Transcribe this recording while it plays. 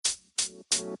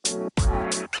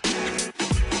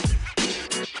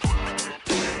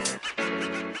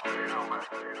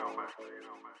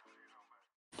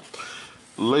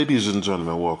Ladies and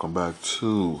gentlemen, welcome back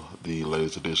to the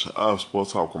latest edition of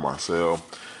Sports Talk with Marcel.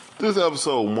 This is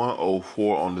episode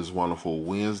 104 on this wonderful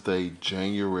Wednesday,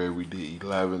 January the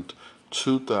 11th,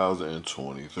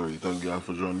 2023. Thank you guys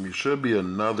for joining me. Should be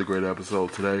another great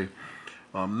episode today.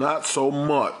 Not so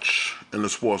much in the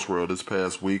sports world this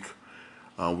past week.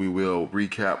 We will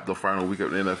recap the final week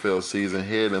of the NFL season,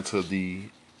 head into the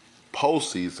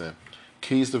postseason.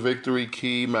 Keys to victory,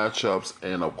 key matchups,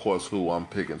 and of course who I'm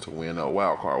picking to win a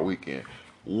wild card weekend.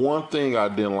 One thing I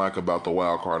didn't like about the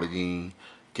wild card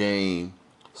game,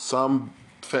 some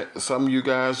of you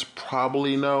guys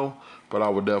probably know, but I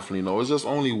would definitely know. It's just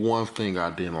only one thing I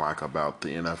didn't like about the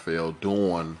NFL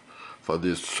doing for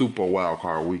this super wild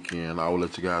card weekend. I will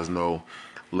let you guys know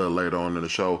a little later on in the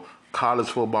show. College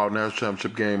football national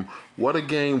championship game. What a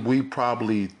game we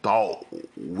probably thought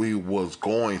we was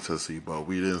going to see, but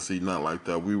we didn't see nothing like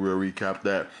that. We will recap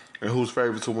that. And who's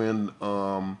favored to win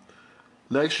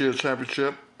next year's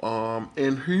championship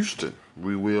in Houston.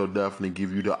 We will definitely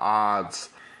give you the odds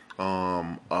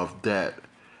of that.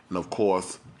 And of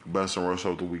course, best and worst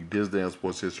of the week, this day in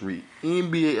sports history,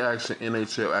 NBA action,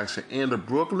 NHL action, and the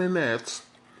Brooklyn Nets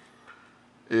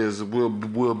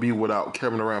will be without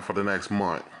Kevin Durant for the next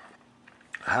month.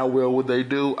 How well would they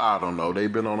do? I don't know.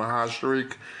 They've been on a hot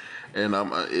streak, and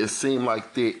it seemed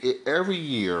like every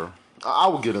year. I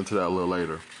will get into that a little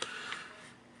later.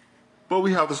 But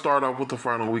we have to start off with the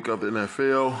final week of the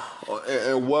NFL.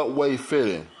 And what way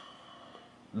fitting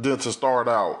than to start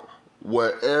out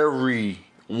where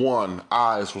everyone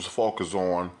eyes was focused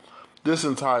on this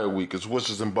entire week,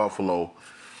 which is in Buffalo,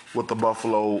 with the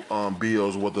Buffalo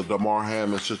Bills, with the Damar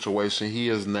Hamlin situation. He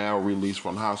is now released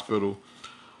from the hospital.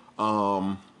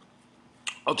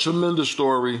 A tremendous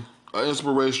story, an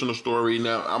inspirational story.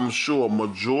 Now, I'm sure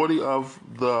majority of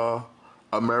the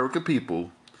American people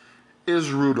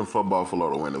is rooting for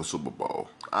Buffalo to win the Super Bowl.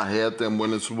 I had them win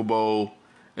the Super Bowl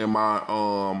in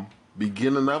my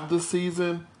beginning of the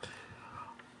season.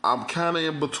 I'm kind of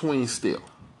in between still,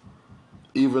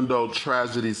 even though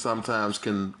tragedy sometimes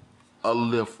can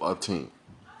uplift a team.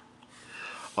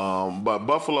 But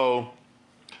Buffalo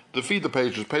defeat the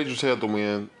Patriots. Patriots had the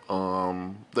win.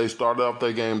 They started off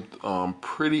their game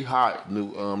pretty hot,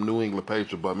 New England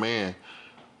Patriots. But man,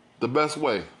 the best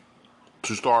way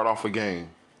to start off a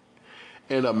game,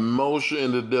 and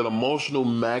the emotional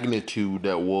magnitude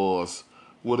that was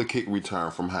with a kick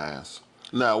return from Hines.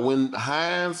 Now, when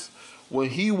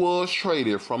he was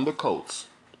traded from the Colts,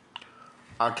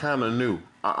 I kind of knew.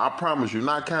 I promise you,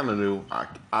 not kind of knew.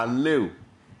 I knew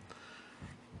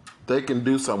they can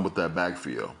do something with that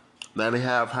backfield. Now they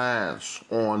have Hines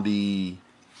on the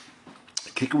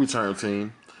kick return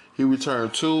team. He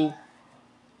returned 2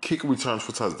 kick returns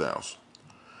for touchdowns.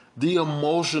 The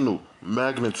emotional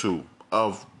magnitude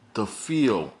of the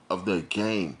feel of the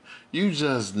game, you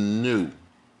just knew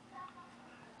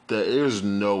that there's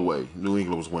no way New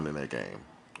England was winning that game.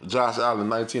 Josh Allen,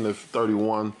 19 of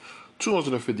 31,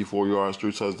 254 yards,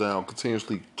 3 touchdowns,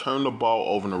 continuously turned the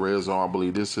ball over in the red zone. I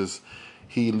believe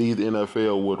he leads the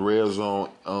NFL with red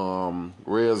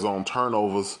zone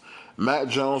turnovers. Matt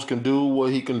Jones can do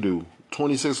what he can do.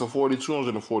 26 of 40,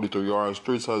 243 yards,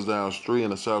 3 touchdowns, 3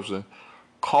 interceptions.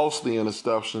 Costly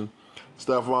interception.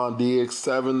 Stephon Diggs,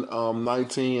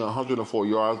 19, 104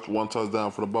 yards, 1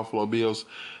 touchdown for the Buffalo Bills.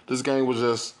 This game was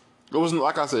just, it wasn't,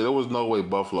 like I said, there was no way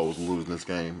Buffalo was losing this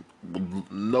game.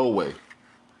 No way.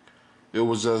 It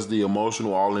was just the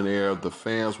emotional all in the air. The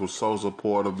fans were so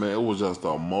supportive, man. It was just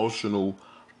an emotional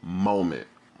moment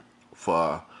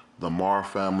for the Marr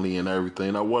family and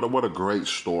everything. Now, what a great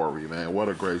story, man. What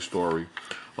a great story.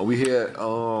 We had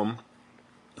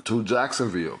to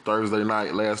Jacksonville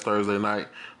last Thursday night.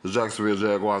 The Jacksonville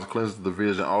Jaguars clinched the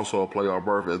division, also a playoff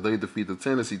berth as they defeat the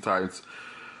Tennessee Titans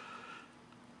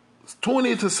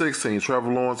 20-16.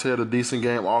 Trevor Lawrence had a decent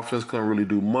game. Offense couldn't really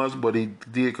do much, but he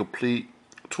did complete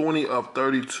 20 of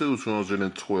 32,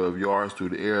 212 yards through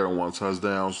the air and 1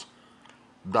 touchdown.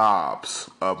 Dobbs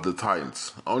of the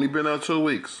Titans. Only been there 2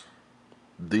 weeks.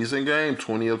 Decent game.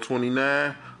 20 of 29,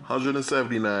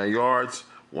 179 yards,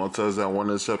 1 touchdown, 1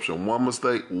 interception. One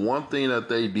mistake, one thing that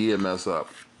they did mess up.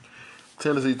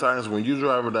 Tennessee Titans, when you're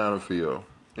driving down the field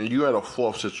and you had a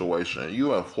 4th situation,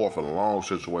 you had a 4th and long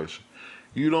situation,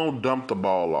 you don't dump the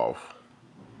ball off.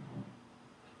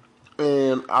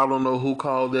 And I don't know who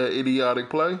called that idiotic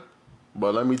play,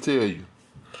 but let me tell you,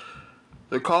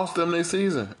 it cost them their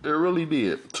season. It really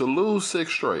did. To lose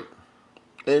 6 straight,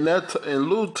 to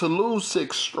lose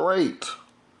 6 straight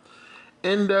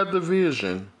in that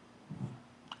division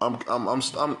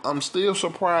I'm still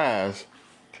surprised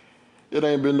it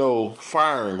ain't been no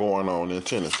firing going on in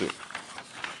Tennessee.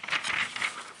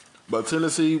 But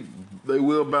Tennessee, they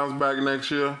will bounce back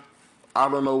next year. I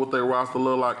don't know what their roster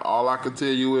look like. All I can tell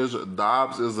you is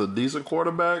Dobbs is a decent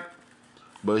quarterback,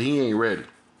 but he ain't ready.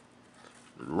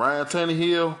 Ryan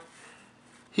Tannehill,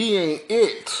 he ain't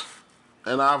it.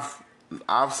 And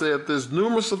I've said this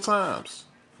numerous of times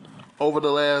over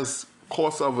the last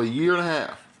course of a year and a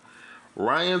half.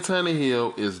 Ryan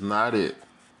Tannehill is not it.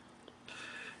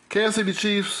 Kansas City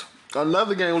Chiefs,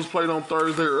 another game was played on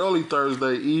Thursday, early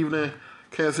Thursday evening.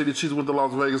 Kansas City Chiefs went to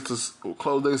Las Vegas to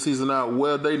close their season out.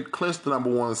 Well, they clinched the number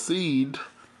 1 seed,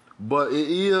 but it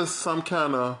is some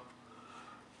kind of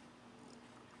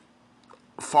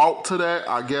fault to that,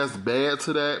 I guess, bad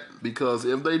to that, because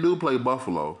if they do play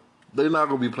Buffalo, they're not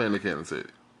going to be playing the Kansas City.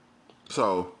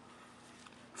 So,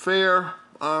 fair,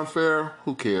 unfair,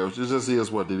 who cares? It just is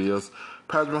what it is.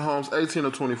 Patrick Mahomes, 18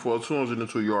 of 24,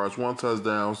 202 yards, 1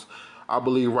 touchdown. I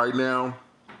believe right now,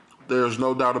 there's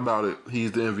no doubt about it,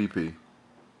 he's the MVP.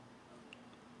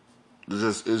 It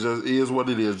just is what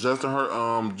it is.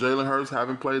 Jalen Hurts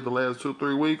haven't played the last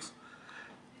 2-3 weeks.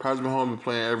 Patrick Mahomes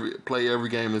been play every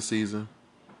game this season.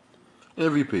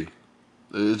 MVP.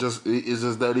 It's just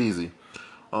that easy.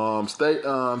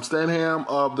 Stanham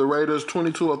of the Raiders,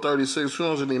 22 of 36,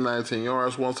 219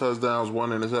 yards, 1 touchdown,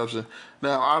 1 interception.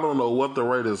 Now I don't know what the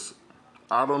Raiders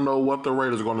are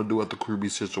going to do at the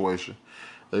QB situation.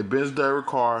 They benched Derek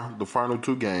Carr the final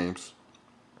 2 games.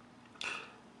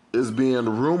 It's being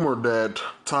rumored that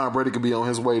Tom Brady could be on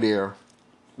his way there,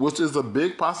 which is a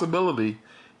big possibility.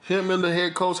 Him and the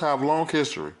head coach have long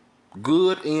history,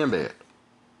 good and bad.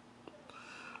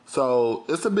 So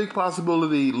it's a big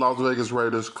possibility Las Vegas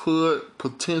Raiders could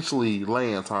potentially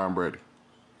land Tom Brady.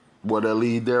 Will they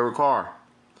lead Derek Carr?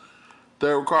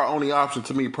 Derek Carr, only option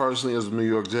to me personally is the New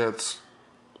York Jets,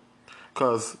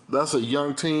 because that's a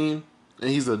young team and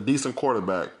he's a decent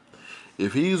quarterback.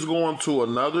 If he's going to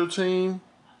another team,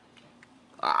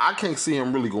 I can't see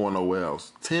him really going nowhere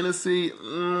else. Tennessee,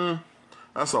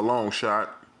 that's a long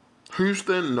shot.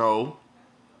 Houston, no.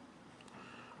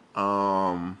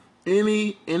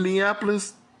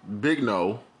 Indianapolis, big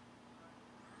no.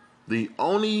 The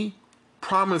only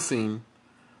promising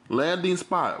landing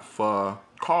spot for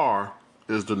Carr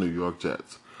is the New York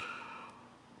Jets.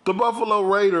 The Buffalo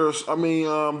Ravens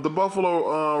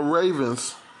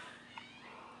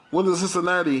went to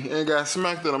Cincinnati and got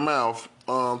smacked in the mouth,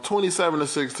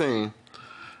 27-16.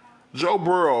 Joe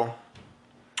Burrow,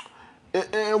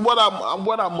 and what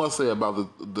I must say about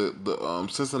the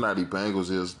Cincinnati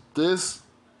Bengals is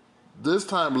this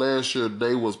time last year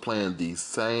they was playing the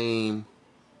same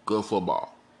good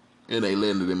football, and they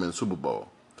landed them in the Super Bowl.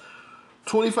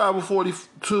 25 of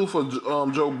 42 for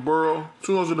Joe Burrow,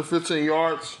 215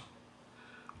 yards.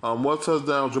 1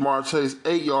 touchdown. Jamar Chase,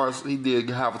 8 yards. He did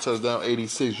have a touchdown,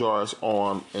 86 yards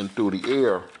on and through the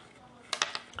air.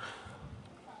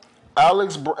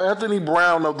 Anthony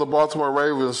Brown of the Baltimore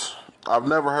Ravens, I've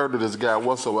never heard of this guy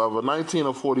whatsoever. 19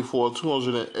 of 44,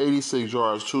 286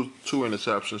 yards, two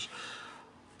interceptions.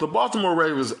 The Baltimore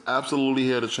Ravens absolutely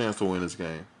had a chance to win this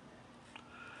game.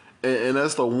 And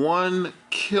that's the one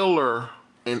killer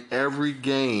in every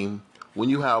game when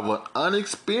you have an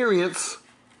unexperienced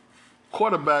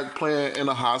quarterback playing in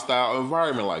a hostile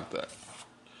environment like that.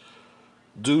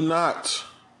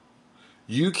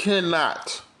 You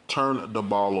cannot turn the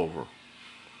ball over.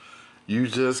 You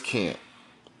just can't.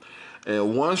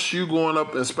 And once you going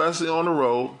up, especially on the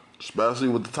road, especially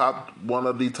with one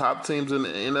of the top teams in the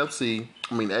AFC,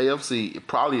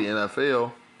 probably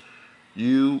NFL,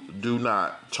 you do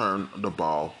not turn the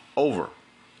ball over.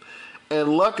 And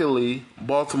luckily,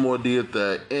 Baltimore did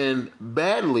that. And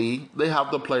badly, they have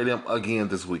to play them again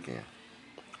this weekend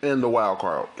in the wild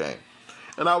card game.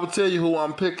 And I will tell you who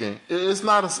I'm picking. You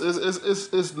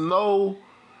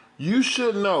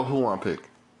should know who I'm picking.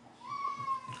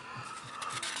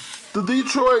 The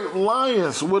Detroit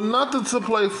Lions, with nothing to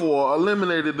play for,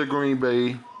 eliminated the Green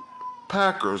Bay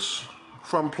Packers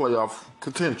from playoff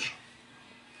contention.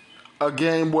 A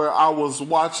game where I was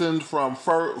watching from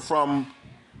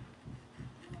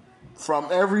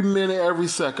every minute, every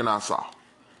second I saw.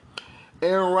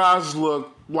 Aaron Rodgers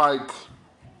looked like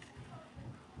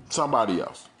somebody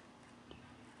else.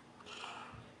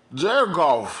 Jared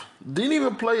Goff didn't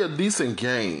even play a decent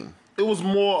game. It was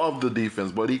more of the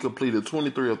defense, but he completed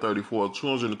 23 of 34,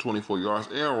 224 yards.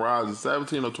 Aaron Rodgers,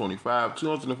 17 of 25,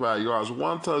 205 yards,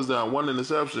 1 touchdown, 1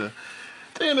 interception.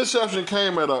 The interception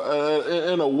came in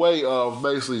a way of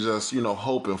basically just,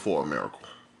 hoping for a miracle.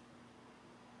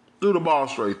 Threw the ball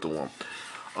straight through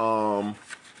him.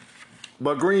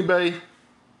 But Green Bay,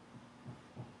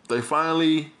 They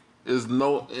finally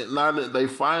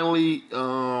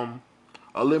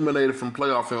eliminated from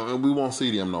playoff, and we won't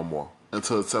see them no more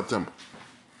until September.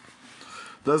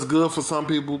 That's good for some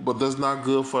people, but that's not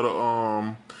good for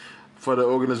the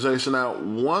organization. Now,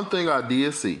 one thing I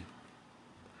did see,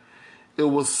 it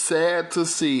was sad to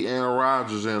see Aaron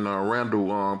Rodgers and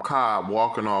Randall Cobb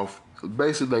walking off.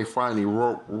 Basically, they finally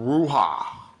walk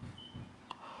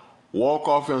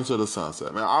off into the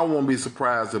sunset. Man, I won't be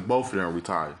surprised if both of them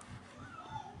retire.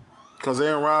 Because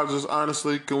Aaron Rodgers,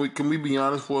 honestly, can we be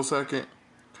honest for a second?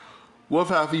 What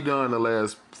have he done in the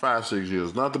last 5-6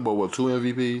 years? Nothing but 2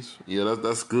 MVPs? Yeah,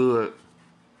 that's good.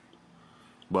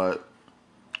 But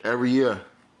every year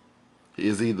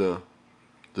is either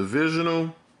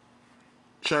divisional,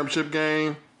 championship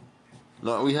game.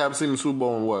 No, we haven't seen the Super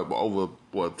Bowl in over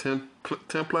 10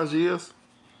 plus years?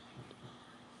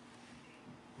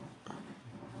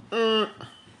 I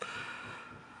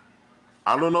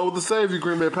don't know what to say if you're a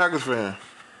Green Bay Packers fan.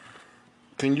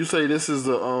 Can you say this is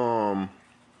the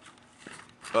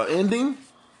ending?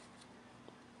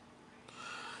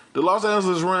 The Los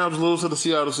Angeles Rams lose to the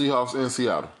Seattle Seahawks in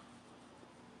Seattle.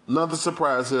 Nothing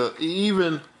surprise here.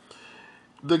 Even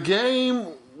the game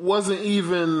wasn't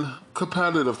even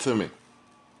competitive to me.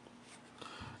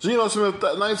 Geno Smith,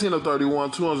 19 of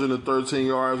 31, 213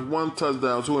 yards, 1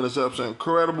 touchdown, 2 interceptions.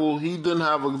 Incredible. He didn't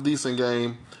have a decent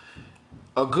game,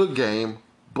 a good game,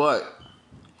 but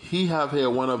he have had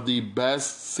one of the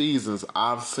best seasons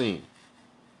I've seen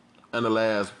in the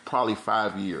last probably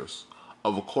 5 years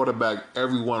of a quarterback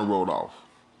everyone wrote off.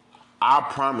 I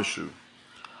promise you,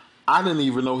 I didn't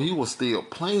even know he was still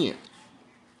playing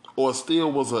or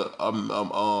still was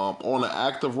on an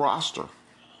active roster.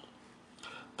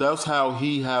 That's how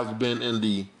he has been in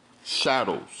the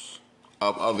shadows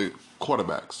of other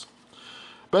quarterbacks.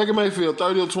 Baker Mayfield,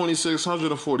 30 of 26,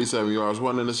 147 yards,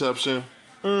 1 interception.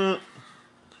 The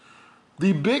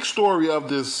big story of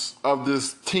this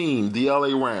team, the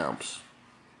LA Rams,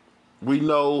 we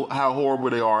know how horrible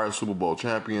they are as Super Bowl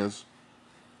champions.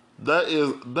 That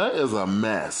is a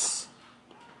mess.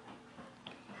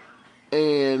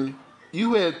 And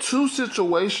you had 2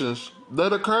 situations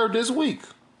that occurred this week.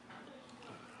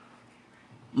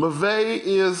 McVay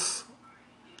is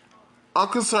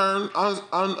uncertain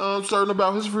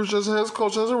about his future as head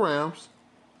coach as the Rams.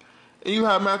 And you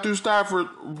have Matthew Stafford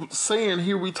saying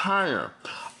he retired.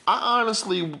 I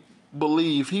honestly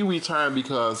believe he retired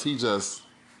because he just...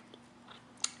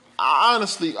 I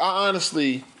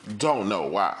honestly don't know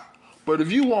why. But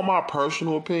if you want my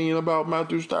personal opinion about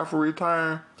Matthew Stafford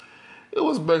retiring, it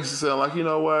was basically saying, like, you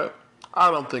know what? I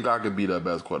don't think I could be that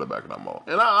best quarterback no more.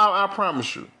 And I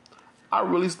promise you, I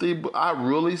believe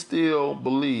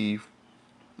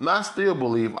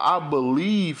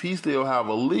he still have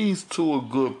at least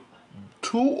 2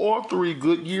 or 3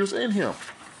 good years in him.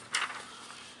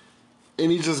 And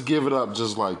he just give it up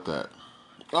just like that.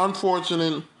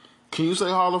 Unfortunate. Can you say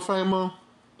Hall of Famer?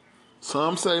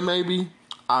 Some say maybe.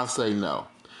 I say no.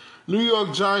 New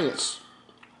York Giants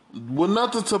with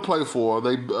nothing to play for.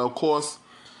 They, of course,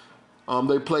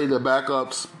 they played their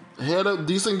backups. Had a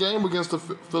decent game against the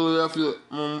Philadelphia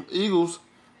Eagles.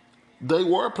 They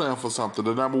were playing for something,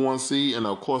 the number 1 seed, and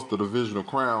of course the divisional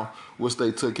crown, which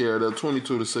they took care of.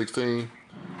 22-16.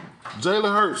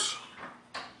 Jalen Hurts,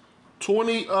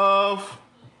 20 of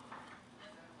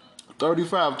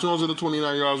 35,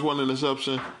 229 yards, 1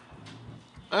 interception.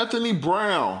 Anthony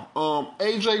Brown,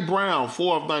 AJ Brown,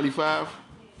 4 of 95.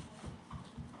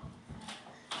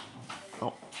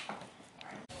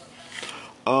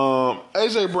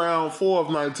 AJ Brown, 4 of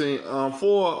 19,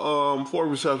 4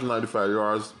 receptions, 95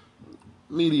 yards.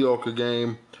 Mediocre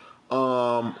game.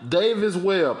 Davis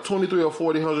Webb, 23 of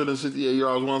 40, 168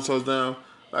 yards, 1 touchdown.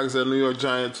 Like I said, New York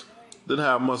Giants didn't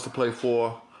have much to play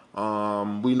for.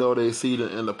 We know they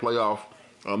seeded in the playoff.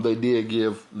 They did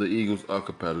give the Eagles a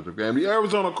competitive game. The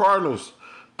Arizona Cardinals,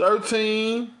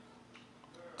 13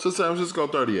 to San Francisco,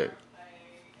 38.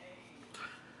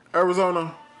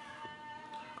 Arizona,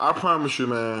 I promise you,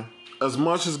 man, as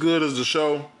much as good as the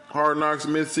show, Hard Knocks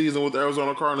midseason with the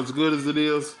Arizona Cardinals, as good as it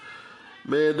is,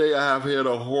 man, they have had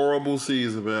a horrible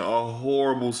season, man, a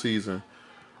horrible season.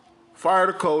 Fired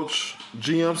the coach,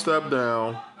 GM stepped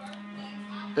down.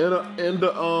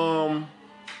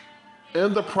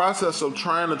 In the process of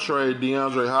trying to trade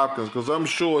DeAndre Hopkins, because I'm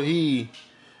sure he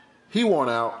won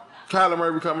out. Kyler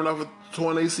Murray coming off a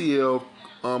torn ACL,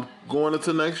 going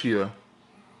into next year.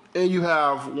 And you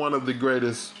have one of the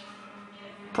greatest,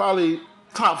 probably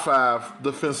top 5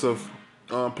 defensive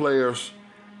players,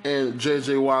 and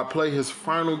J.J. Watt play his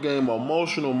final game,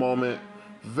 emotional moment,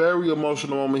 very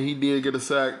emotional moment. He did get a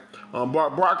sack.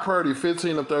 Brock Purdy,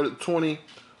 15 of 20,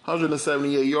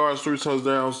 178 yards, 3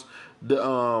 touchdowns.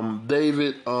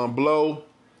 David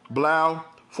Blau,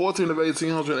 14 of 18,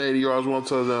 180 yards, 1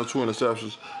 touchdown, 2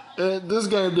 interceptions. And this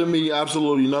game did me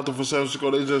absolutely nothing for San Francisco.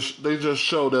 They just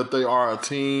show that they are a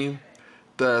team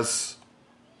that's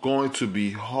going to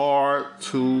be hard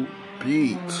to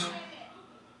beat.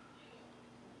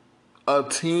 A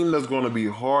team that's going to be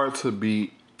hard to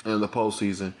beat in the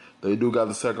postseason. They do got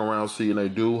the second round seed, and they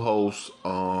do host,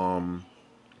 I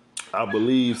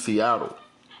believe, Seattle.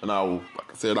 And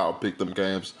like I said, I'll pick them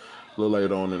games a little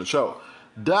later on in the show.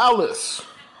 Dallas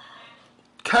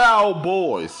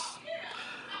Cowboys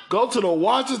go to the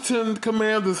Washington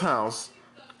Commanders' house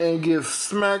and get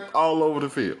smacked all over the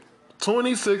field.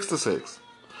 26-6.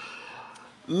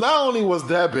 Not only was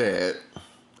that bad,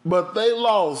 but they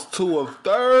lost to a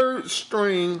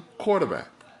third-string quarterback.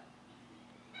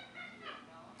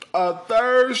 A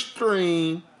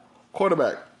third-string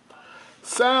quarterback.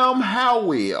 Sam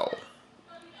Howell.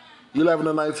 11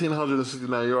 of 19,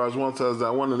 169 yards, 1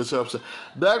 touchdown, 1 interception.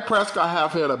 Dak Prescott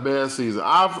have had a bad season.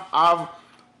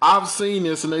 I've seen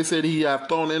this, and they said he have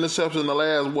thrown interceptions in the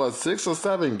last 6 or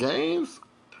 7 games.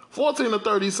 14 of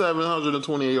 37,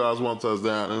 128 yards, 1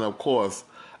 touchdown, and of course,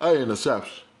 an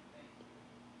interception.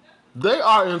 They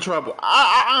are in trouble.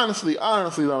 I honestly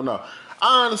don't know.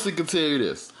 I honestly can tell you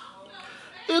this.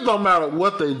 It don't matter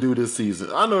what they do this season.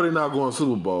 I know they're not going to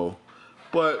Super Bowl.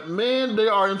 But, man, they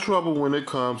are in trouble when it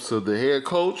comes to the head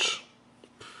coach,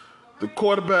 the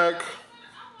quarterback.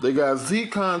 They got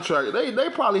Zeke contract. They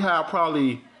probably have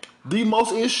the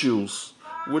most issues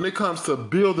when it comes to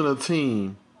building a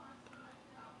team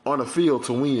on the field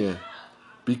to win,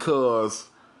 because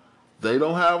they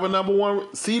don't have a number one.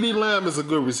 CeeDee Lamb is a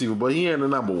good receiver, but he ain't the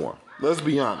number one. Let's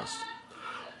be honest.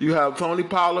 You have Tony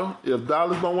Pollard. If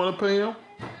Dallas don't want to pay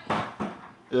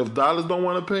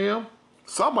him,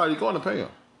 somebody's going to pay him.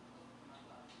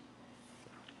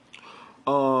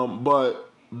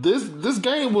 But this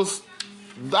game was,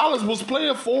 Dallas was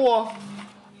playing for,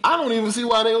 I don't even see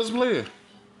why they was playing.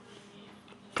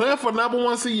 Playing for number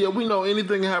one seed. Yeah, we know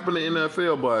anything can happen in the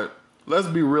NFL, but let's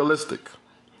be realistic.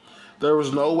 There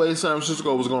was no way San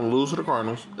Francisco was going to lose to the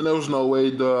Cardinals, and there was no way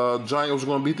the Giants was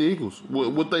going to beat the Eagles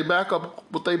with their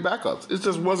backups. It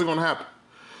just wasn't going to happen.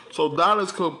 So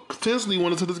Dallas could potentially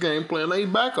went into this game playing 8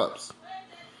 backups.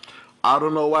 I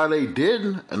don't know why they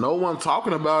didn't, and no one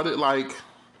talking about it. Like,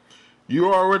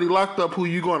 you already locked up who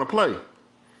you're going to play.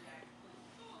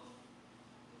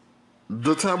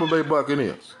 The Tampa Bay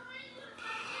Buccaneers.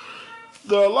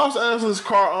 The Los Angeles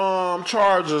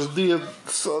Chargers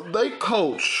they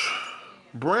coach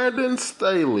Brandon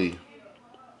Staley.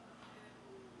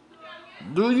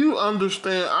 Do you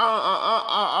understand?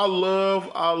 I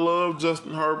love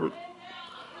Justin Herbert.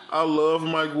 I love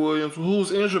Mike Williams,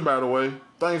 who's injured, by the way,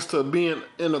 thanks to being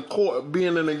in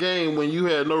the game when you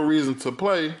had no reason to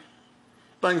play.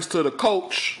 Thanks to the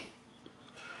coach.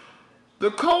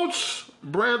 The coach,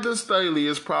 Brandon Staley,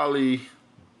 is probably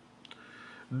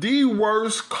the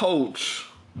worst coach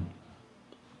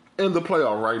in the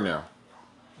playoff right now.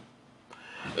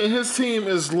 And his team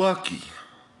is lucky,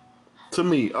 to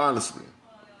me, honestly,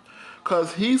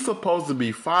 because he's supposed to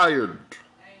be fired.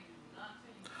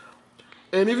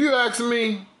 And if you ask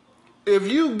me, if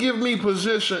you give me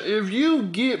position, if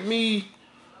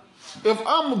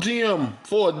I'm a GM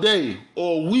for a day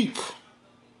or a week,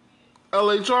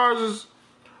 LA Chargers,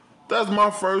 that's my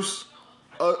first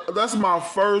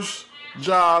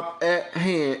job at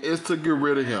hand, is to get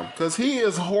rid of him, because he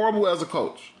is horrible as a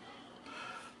coach.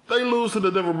 They lose to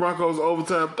the Denver Broncos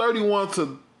overtime,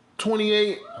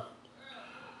 31-28.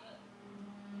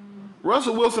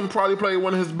 Russell Wilson probably played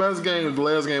one of his best games, the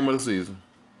last game of the season.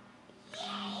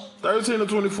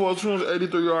 13-24,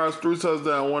 283 yards, 3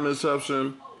 touchdowns, 1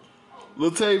 interception.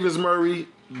 Latavius Murray,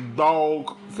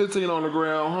 dog, 15 on the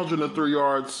ground, 103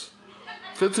 yards.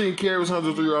 15 carries,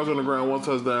 103 yards on the ground, 1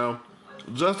 touchdown.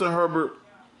 Justin Herbert,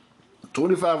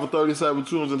 25 of 37,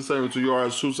 272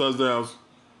 yards, 2 touchdowns.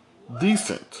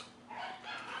 Decent.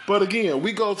 But again,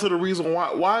 we go to the reason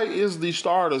why. Why is the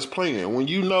starters playing when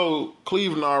you know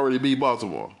Cleveland already beat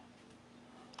Baltimore?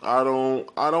 I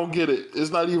don't get it.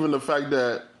 It's not even the fact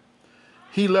that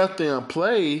he let them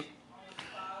play.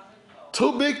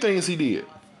 2 big things he did.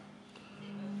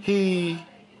 He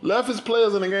left his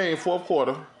players in the game fourth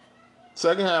quarter.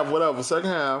 Second half,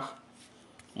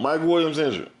 Mike Williams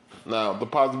injured. Now, the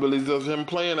possibilities of him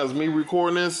playing as me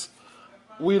recording this,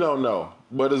 we don't know.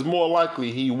 But it's more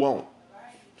likely he won't.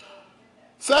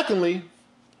 Secondly,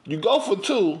 you go for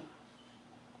 2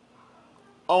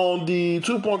 on the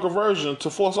 2-point conversion to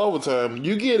force overtime.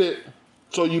 You get it,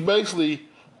 so you basically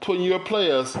putting your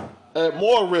players at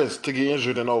more risk to get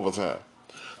injured in overtime.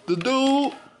 The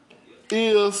dude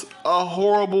is a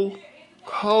horrible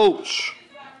coach.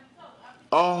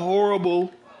 A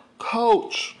horrible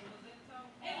coach.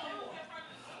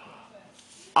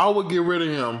 I would get rid of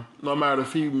him no matter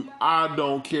if he, I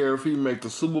don't care if he make the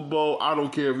Super Bowl. I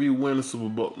don't care if he win the Super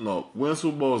Bowl. No, win the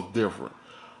Super Bowl is different.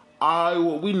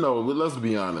 We know, but let's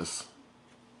be honest.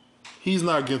 He's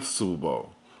not getting the Super Bowl.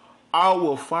 I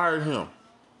will fire him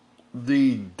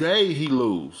the day he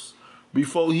lose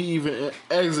before he even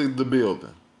exit the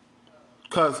building.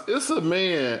 Because it's a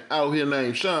man out here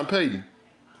named Sean Payton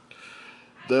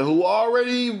who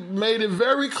already made it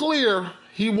very clear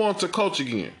he wants to coach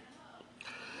again.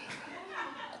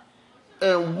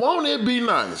 And won't it be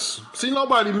nice? See,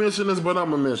 nobody mentioned this, but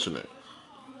I'm going to mention it.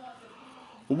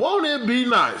 Won't it be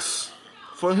nice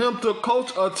for him to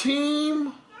coach a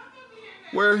team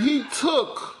where he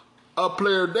took a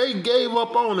player they gave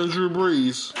up on in Drew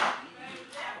Brees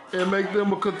and make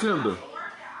them a contender?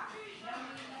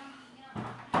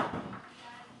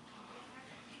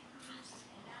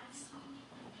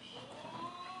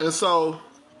 And so,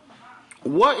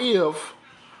 what if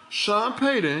Sean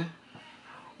Payton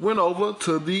went over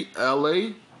to the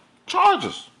LA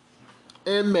Chargers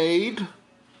and made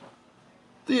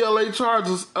the LA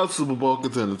Chargers a Super Bowl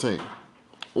contender team?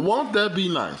 Won't that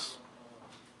be nice?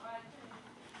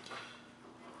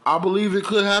 I believe it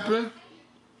could happen.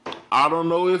 I don't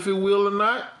know if it will or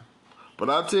not.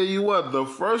 But I tell you what, the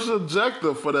first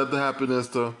objective for that to happen is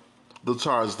the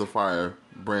Chargers to fire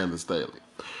Brandon Staley.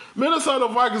 Minnesota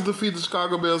Vikings defeat the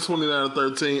Chicago Bears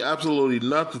 29-13. Absolutely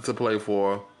nothing to play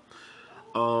for.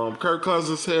 Kirk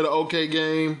Cousins had an okay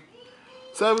game.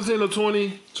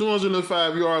 17-20,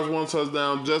 205 yards, 1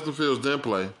 touchdown. Justin Fields didn't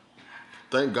play.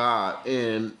 Thank God.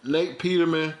 And Nate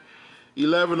Peterman,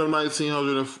 11 of 19,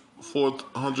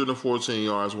 114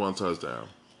 yards, 1 touchdown.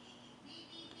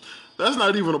 That's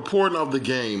not even a portion of the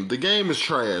game. The game is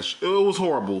trash. It was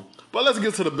horrible. But let's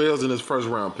get to the Bears in this first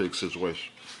round pick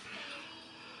situation.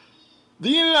 The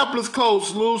Indianapolis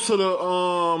Colts lose to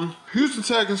the Houston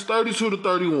Texans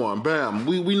 32-31. Bam.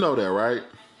 We know that, right?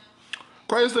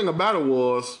 Crazy thing about it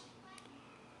was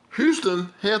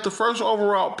Houston had the first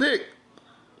overall pick.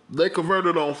 They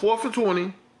converted on 4th and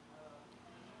 20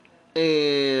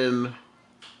 and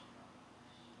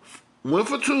went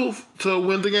for 2 to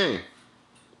win the game.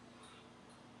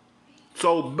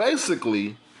 So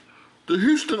basically, the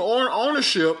Houston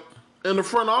ownership in the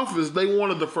front office, they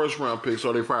wanted the first round pick,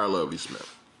 so they fired Lovie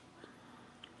Smith.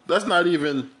 That's not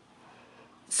even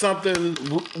something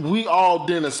we all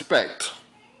didn't expect.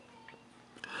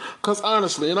 Because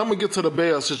honestly, and I'm going to get to the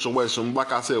Bears situation,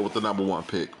 like I said, with the number 1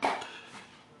 pick.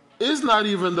 It's not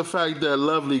even the fact that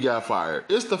Lovely got fired.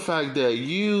 It's the fact that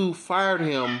you fired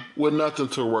him with nothing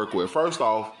to work with. First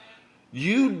off,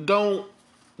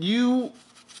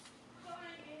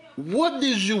 what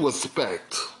did you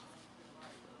expect?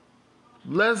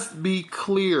 Let's be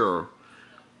clear.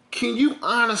 Can you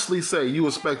honestly say you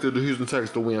expected the Houston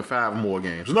Texans to win 5 more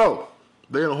games? No.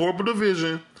 They're in a horrible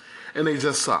division, and they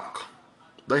just suck.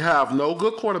 They have no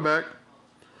good quarterback,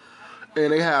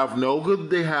 and they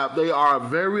are a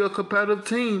very competitive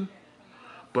team,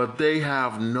 but they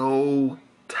have no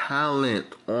talent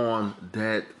on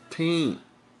that team.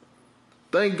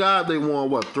 Thank God they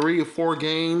won, 3 or 4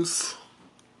 games?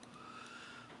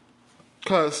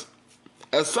 Because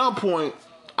at some point,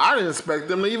 I didn't expect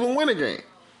them to even win a game.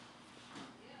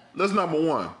 That's number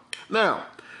 1. Now,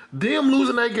 them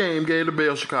losing that game gave the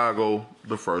Bears Chicago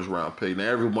the first round pick. Now,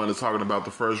 everyone is talking about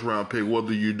the first round pick. What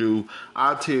do you do?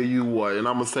 I tell you what, and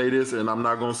I'm going to say this, and I'm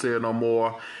not going to say it no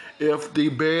more. If the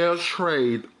Bears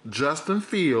trade Justin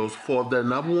Fields for their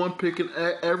number 1 pick and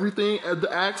everything, the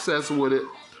access with it,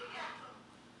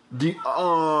 the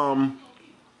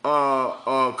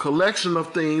collection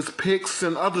of things, picks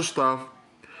and other stuff,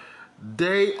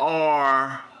 they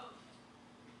are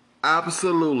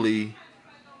absolutely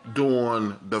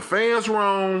doing the fans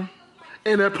wrong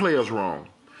and their players wrong.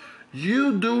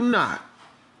 You do not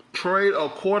trade a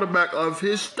quarterback of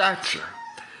his stature.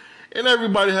 And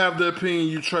everybody have their opinion.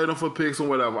 You trade him for picks and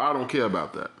whatever. I don't care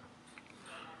about that.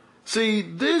 See,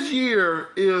 this year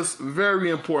is very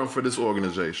important for this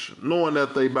organization, knowing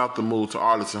that they about to move to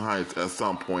Arlington Heights at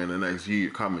some point in the next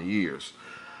coming years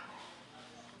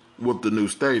with the new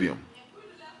stadium.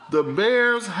 The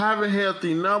Bears haven't had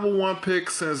the number 1 pick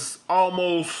since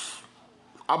almost,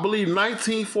 I believe,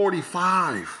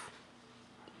 1945.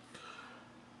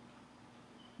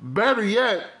 Better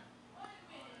yet,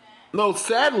 no,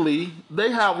 sadly,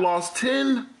 they have lost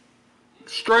 10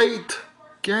 straight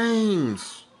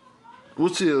games,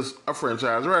 which is a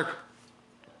franchise record.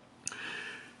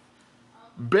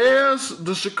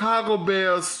 The Chicago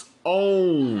Bears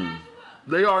own.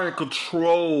 They are in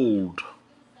control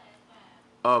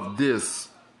of this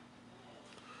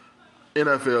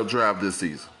NFL draft this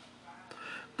season.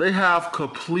 They have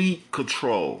complete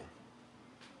control.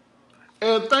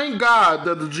 And thank God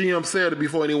that the GM said it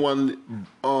before anyone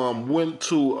went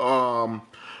to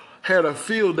had a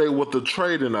field day with the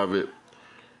trading of it.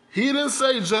 He didn't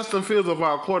say Justin Fields of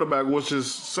our quarterback, which is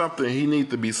something he needs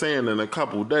to be saying in a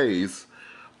couple days.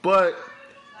 But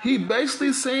he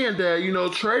basically saying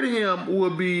that, trading him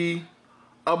would be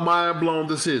a mind-blown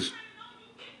decision.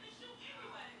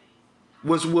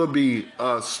 Which would be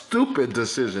a stupid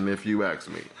decision if you ask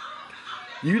me.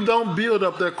 You don't build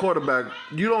up that quarterback.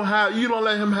 You don't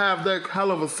let him have that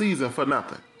hell of a season for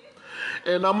nothing.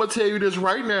 And I'm gonna tell you this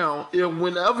right now: if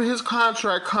whenever his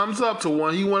contract comes up to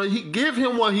one, he give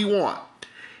him what he want.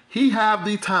 He have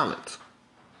the talent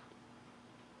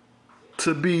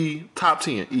to be top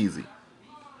 10 easy.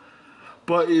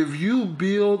 But if you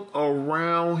build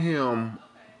around him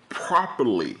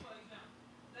properly,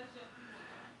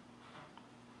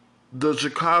 the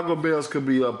Chicago Bears could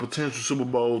be a potential Super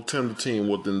Bowl contender team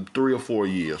within 3 or 4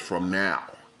 years from now.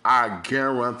 I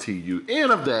guarantee you.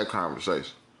 End of that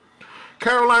conversation.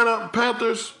 Carolina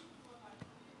Panthers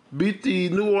beat the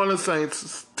New Orleans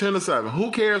Saints 10-7.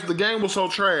 Who cares? The game was so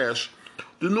trash.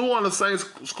 The New Orleans Saints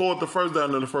scored the first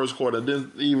down in the first quarter and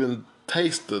didn't even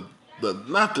taste the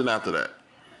nothing after that.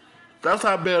 That's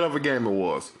how bad of a game it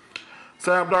was.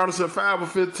 Sam Darnold said 5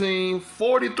 of 15,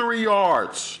 43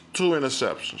 yards, 2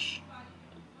 interceptions.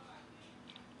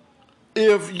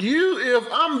 If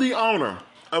I'm the owner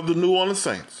of the New Orleans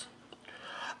Saints,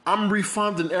 I'm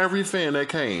refunding every fan that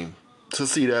came to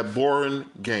see that boring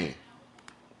game.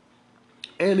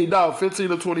 Andy Dalton,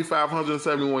 15 of 25,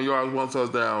 171 yards, 1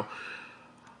 touchdown.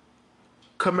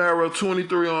 Kamara,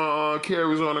 23 on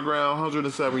carries on the ground,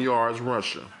 107 yards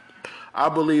rushing. I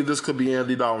believe this could be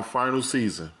Andy Dalton's final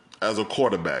season as a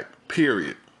quarterback,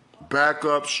 period.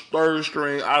 Backup, third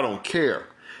string, I don't care.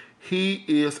 He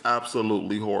is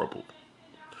absolutely horrible.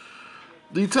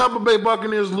 The Tampa Bay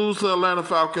Buccaneers lose to Atlanta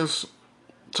Falcons.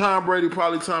 Tom Brady,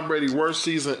 probably Tom Brady's worst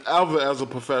season ever as a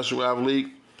professional athlete.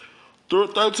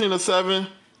 13-7,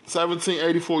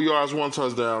 84 yards, 1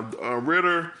 touchdown.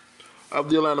 Ritter of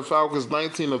the Atlanta Falcons,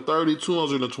 19 of 30,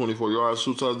 224 yards,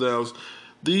 2 touchdowns.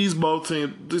 These both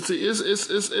teams,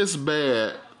 it's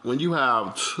bad when you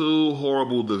have 2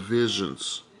 horrible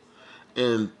divisions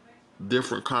in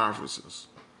different conferences.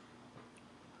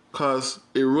 Because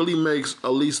it really makes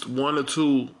at least 1 or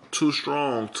 2 too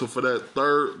strong for that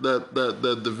third,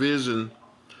 that division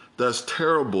that's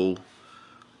terrible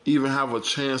even have a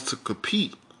chance to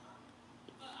compete.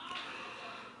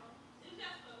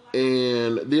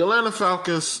 And the Atlanta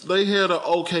Falcons, they had an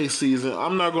okay season.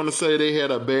 I'm not going to say they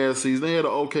had a bad season. They had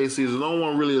an okay season. No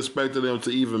one really expected them to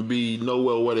even be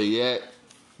nowhere where they at.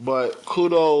 But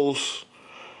kudos.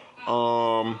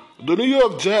 The New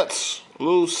York Jets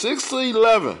lose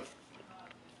 6-11.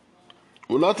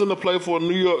 With nothing to play for.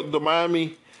 The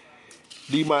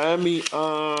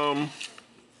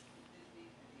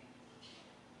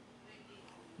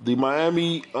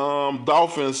Miami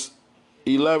Dolphins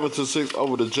 11-6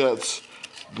 over the Jets.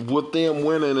 With them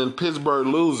winning and Pittsburgh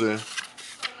losing,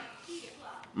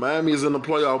 Miami is in the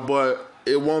playoff, but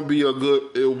it won't be a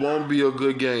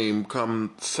good game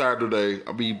come Saturday.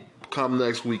 Come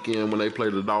next weekend when they play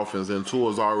the Dolphins, and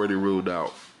Tua's already ruled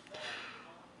out.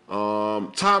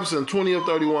 Thompson, 20 of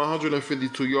 31,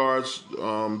 152 yards.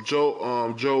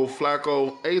 Joe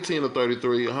Flacco, 18 of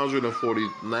 33,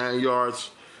 149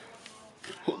 yards.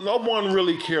 No one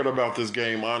really cared about this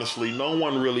game, honestly. No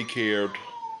one really cared.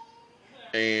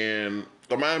 And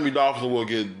the Miami Dolphins will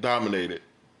get dominated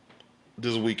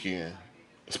this weekend.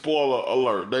 Spoiler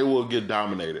alert, they will get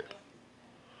dominated.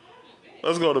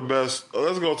 Let's go to this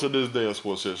day of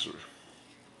sports history.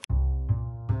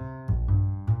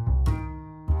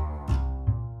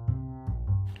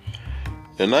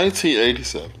 In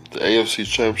 1987, the AFC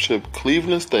Championship,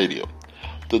 Cleveland Stadium,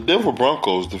 the Denver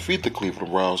Broncos defeat the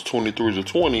Cleveland Browns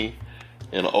 23-20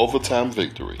 in an overtime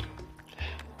victory.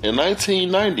 In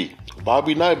 1990,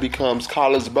 Bobby Knight becomes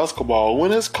college basketball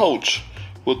winningest coach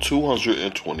with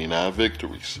 229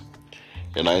 victories.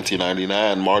 In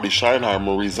 1999, Marty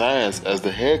Schottenheimer resigns as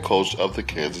the head coach of the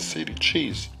Kansas City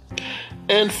Chiefs.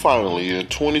 And finally, in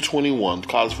 2021,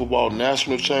 College Football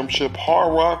National Championship,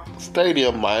 Hard Rock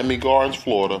Stadium, Miami Gardens,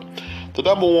 Florida, the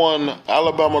 #1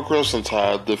 Alabama Crimson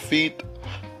Tide defeat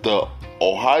the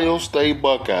Ohio State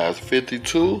Buckeyes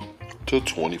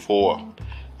 52-24.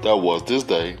 That was this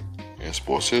day in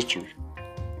sports history.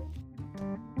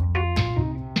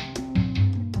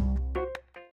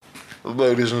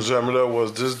 Ladies and gentlemen, that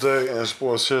was this day in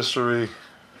sports history.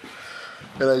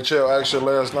 NHL action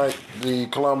last night. The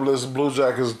Columbus Blue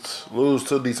Jackets lose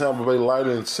to the Tampa Bay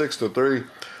Lightning 6-3.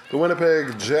 The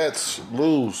Winnipeg Jets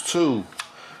lose to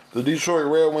the Detroit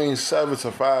Red Wings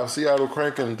 7-5. Seattle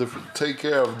Kraken take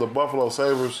care of the Buffalo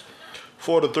Sabres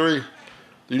 4-3.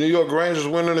 The New York Rangers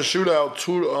win in a shootout.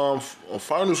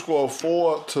 Final score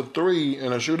 4-3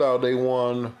 in a shootout. They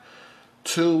won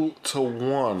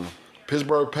 2-1.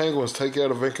 Pittsburgh Penguins take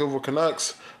care of the Vancouver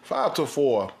Canucks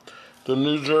 5-4. The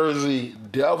New Jersey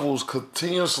Devils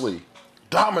continuously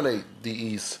dominate the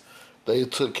East. They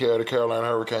took care of the Carolina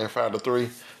Hurricanes 5-3.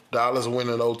 Dallas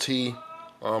winning OT.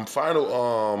 Final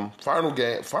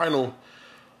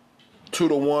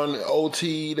 2-1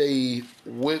 OT. They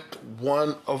went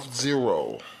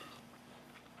 1-0.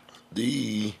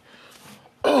 The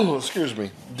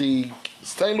The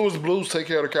St. Louis Blues take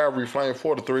care of the Calgary Flames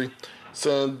 4-3.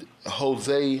 San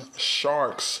Jose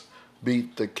Sharks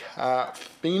beat the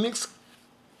Phoenix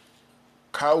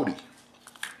Coyote.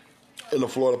 And the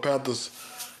Florida Panthers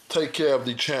take care of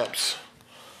the champs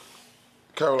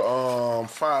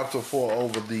 5-4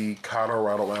 over the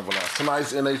Colorado Avalanche.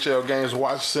 Tonight's NHL games: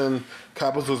 Washington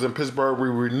Capitals and Pittsburgh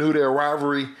will renew their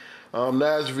rivalry.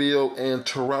 Nashville and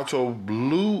Toronto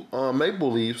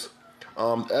Maple Leafs.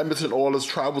 Edmonton Oilers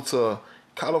travel to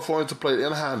California to play the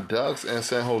Anaheim Ducks, and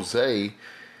San Jose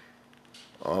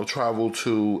travel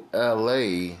to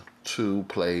LA to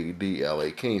play the LA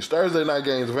Kings. Thursday night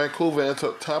games: Vancouver and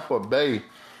Tampa Bay.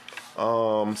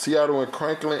 Seattle and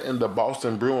Franklin and the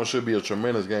Boston Bruins should be a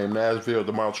tremendous game. Nashville,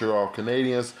 the Montreal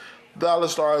Canadiens.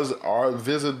 Dallas Stars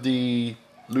visit the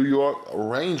New York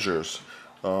Rangers.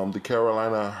 The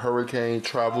Carolina Hurricanes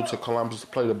travel to Columbus to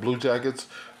play the Blue Jackets.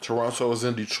 Toronto is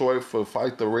in Detroit to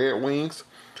fight the Red Wings.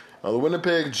 The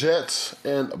Winnipeg Jets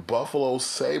and Buffalo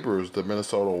Sabres, the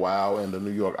Minnesota Wild and the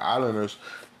New York Islanders.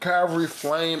 Calgary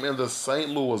Flame and the St.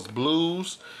 Louis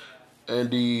Blues.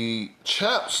 And the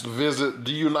Chaps visit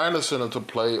the United Center to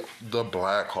play the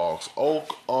Blackhawks.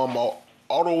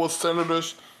 Ottawa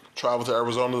Senators travel to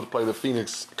Arizona to play the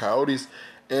Phoenix Coyotes.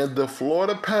 And the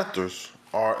Florida Panthers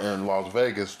are in Las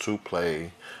Vegas to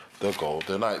play the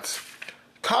Golden Knights.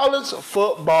 College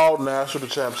football national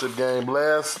championship game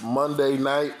last Monday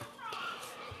night.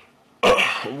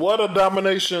 What a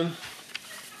dominating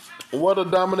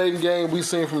game we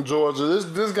seen from Georgia.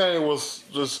 This game was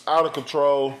just out of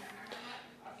control.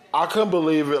 I couldn't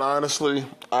believe it, honestly.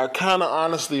 I kind of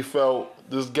honestly felt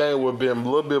this game would be a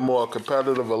little bit more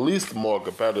competitive, at least more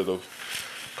competitive,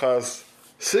 because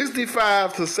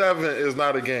 65-7 is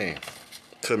not a game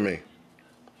to me.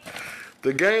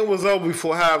 The game was over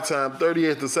before halftime,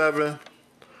 38-7.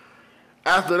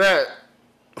 After that,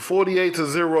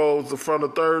 48-0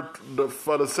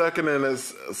 for the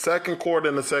second quarter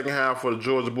and the second half for the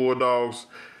Georgia Bulldogs.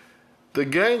 The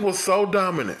game was so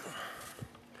dominant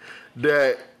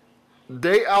that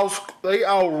they had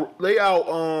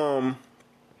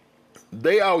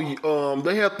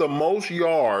the most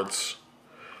yards,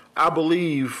 I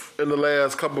believe, in the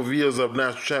last couple of years of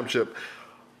national championship.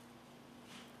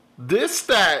 This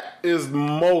stat is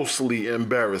mostly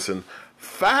embarrassing.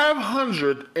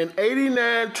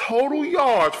 589 total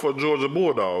yards for Georgia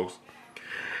Bulldogs,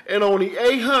 and only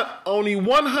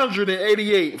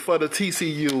 188 for the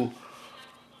TCU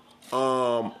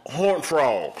Horned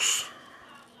Frogs.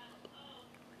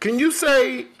 Can you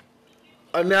say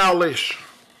annihilation?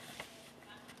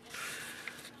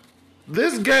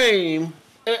 This game,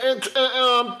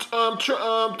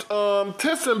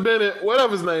 Tyson Bennett,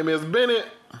 whatever his name is, Bennett,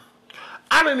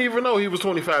 I didn't even know he was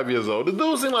 25 years old. The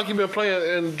dude seemed like he'd been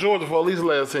playing in Georgia for at least the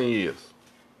last 10 years.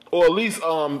 Or at least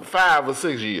 5 or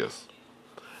 6 years.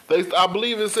 I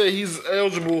believe it said he's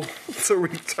eligible to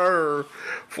return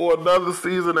for another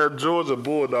season at Georgia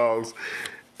Bulldogs.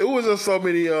 It was just so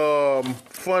many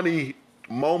funny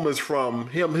moments from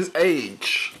him, his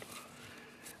age.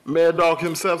 Mad Dog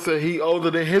himself said he older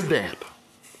than his dad,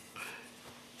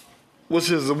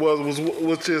 which is a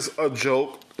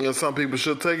joke, and some people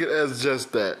should take it as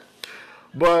just that.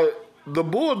 But the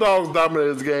Bulldogs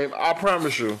dominated this game. I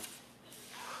promise you.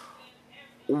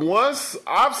 Once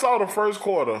I saw the first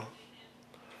quarter,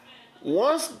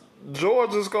 once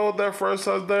Georgia scored that first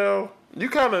touchdown, you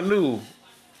kind of knew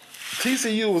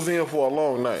TCU was in for a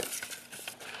long night.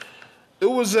 It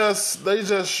was just, they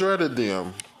just shredded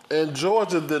them. And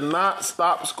Georgia did not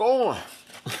stop scoring.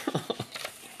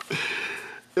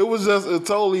 It was just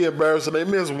totally embarrassing. They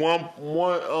missed one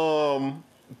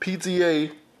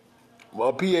PTA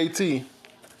or PAT.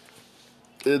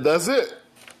 That's it.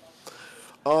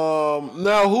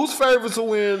 Now, who's favored to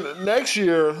win next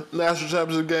year national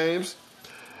championship games?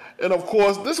 And of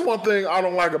course, this is one thing I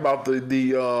don't like about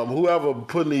the whoever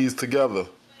putting these together.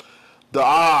 The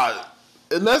odd,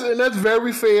 and that's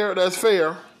very fair. That's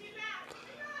fair.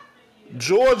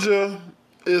 Georgia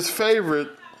is favored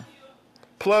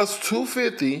plus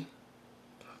 250.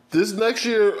 This next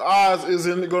year odds is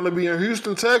going to be in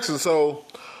Houston, Texas. So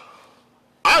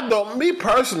me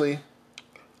personally,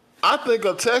 I think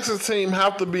a Texas team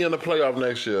have to be in the playoff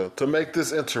next year to make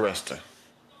this interesting.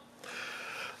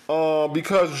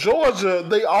 Because Georgia,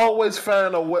 they always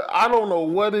find a way. I don't know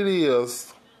what it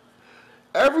is.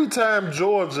 Every time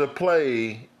Georgia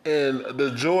play in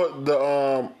the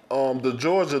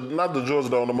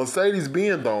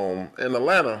Mercedes-Benz Dome in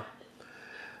Atlanta,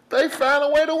 they find a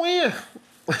way to win.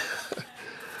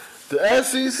 The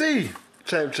SEC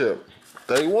championship,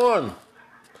 they won.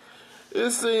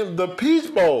 It seemed the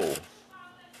Peach Bowl,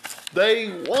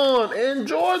 they won in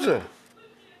Georgia.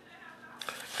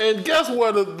 And guess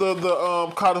where the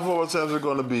college football champions are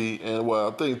going to be in,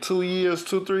 I think 3 years?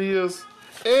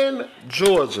 In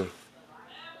Georgia.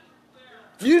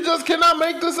 You just cannot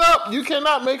make this up. You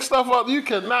cannot make stuff up. You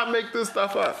cannot make this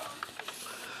stuff up.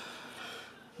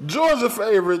 Georgia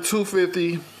favorite,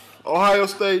 250. Ohio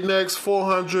State next,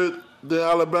 400. Then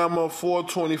Alabama,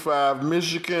 425.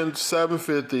 Michigan,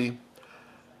 750.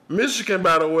 Michigan,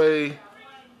 by the way,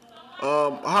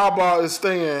 Harbaugh is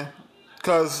staying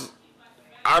because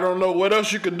I don't know what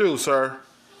else you can do, sir.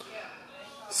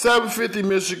 750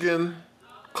 Michigan,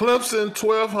 Clemson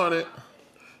 1200,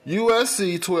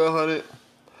 USC 1200,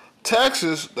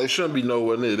 Texas, they shouldn't be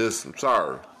nowhere near this, I'm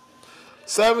sorry.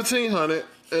 1700,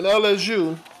 and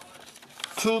LSU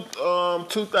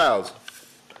 2000.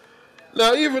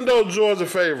 Now, even though Georgia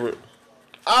favorite,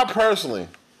 I personally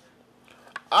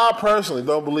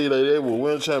don't believe that they will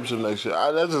win a championship next year.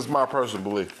 That's just my personal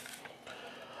belief.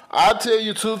 I tell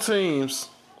you, two teams,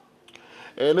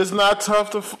 and it's not tough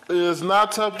to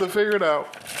figure it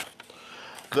out.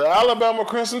 The Alabama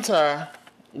Crimson Tide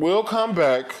will come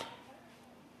back,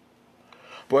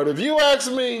 but if you ask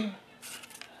me,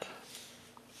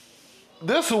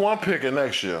 this is who I'm picking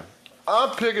next year. I'm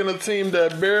picking a team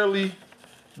that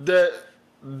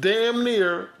damn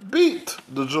near beat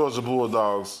the Georgia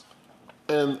Bulldogs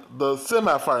in the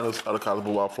semifinals of the college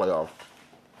football playoff.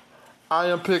 I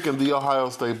am picking the Ohio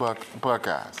State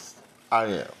Buckeyes. I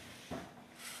am.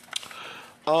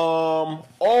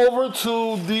 Over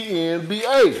to the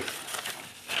NBA.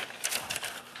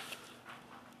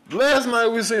 Last night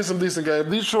we seen some decent games.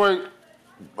 Detroit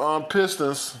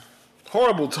Pistons,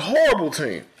 horrible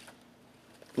team.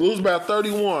 Lose by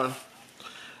 31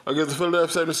 against the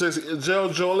Philadelphia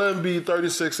 76ers. Joel Embiid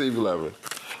 36-11.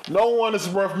 No one is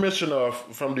worth mention of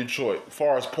from Detroit as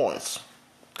far as points,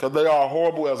 because they are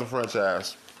horrible as a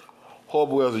franchise,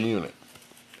 horrible as a unit.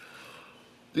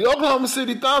 The Oklahoma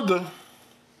City Thunder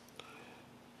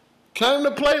came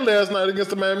to play last night against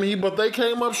the Miami Heat, but they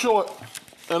came up short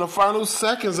in the final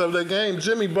seconds of their game.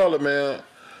 Jimmy Butler, man.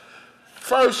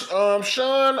 First,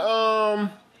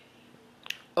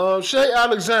 Shea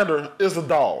Alexander is a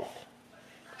dog.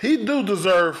 He do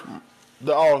deserve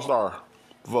the All-Star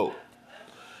vote.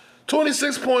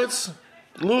 26 points,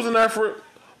 losing effort,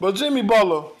 but Jimmy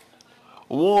Butler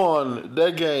won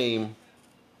that game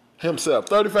himself.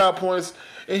 35 points,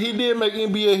 and he did make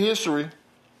NBA history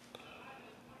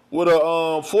with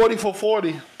a 40 for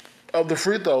 40 of the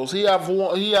free throws. He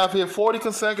have hit 40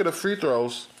 consecutive free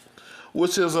throws,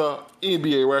 which is a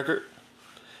NBA record.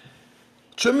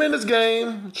 Tremendous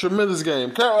game.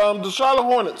 The Charlotte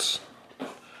Hornets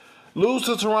lose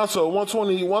to Toronto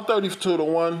 132 to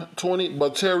 120,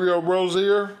 but Terry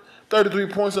Rozier 33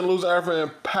 points and losing effort,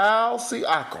 and Pascal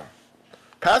Siakam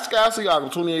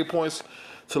 28 points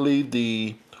to lead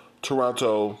the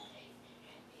Toronto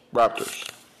Raptors.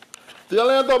 The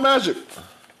Orlando Magic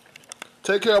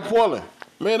take care of Portland.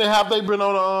 Man, have they been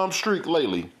on a streak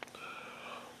lately?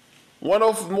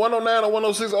 109 to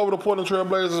 106 over the Portland Trail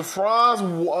Blazers. Franz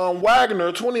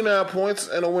Wagner, 29 points,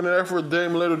 and a winning effort.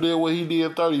 Dame Lillard did what he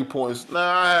did, 30 points.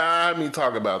 Now, I mean,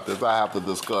 talk about this. I have to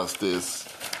discuss this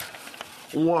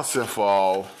once and for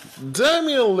all.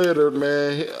 Damian Lillard,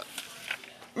 man,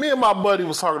 me and my buddy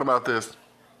was talking about this,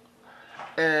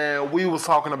 and we was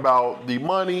talking about the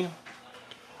money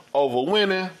over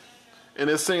winning,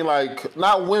 and it seemed like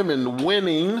not women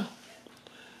winning.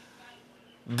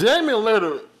 Damian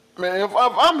Lillard, man, if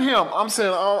I'm him, I'm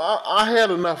saying I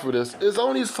had enough of this. It's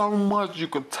only so much you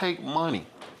could take money.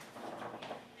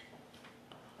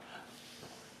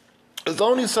 It's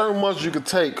only so much you could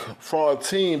take from a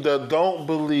team that don't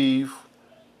believe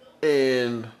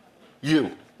in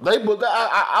you.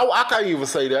 I can't even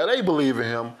say that. They believe in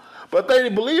him, But they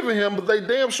believe in him, but they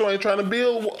damn sure ain't trying to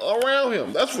build around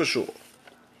him. That's for sure.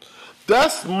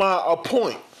 That's my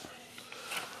point.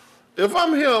 If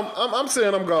I'm him, I'm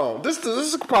saying I'm gone.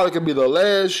 This probably could be the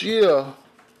last year.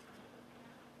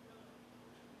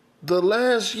 The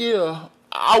last year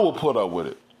I would put up with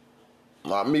it.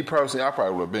 Like me personally, I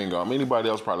probably would have been gone. Anybody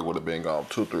else probably would have been gone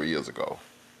 2-3 years ago.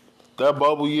 That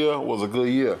bubble year was a good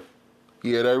year.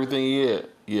 He had everything he had.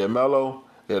 He had Melo.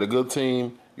 He had a good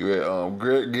team. You had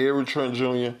Gary Trent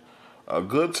Jr. A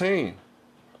good team,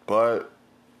 but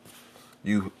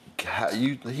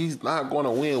he's not going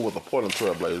to win with the Portland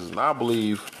Trailblazers. And I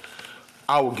believe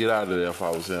I would get out of there if I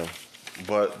was him.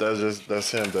 But that's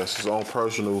him. That's his own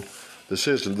personal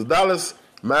decision. The Dallas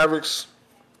Mavericks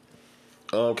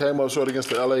came up short against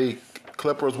the LA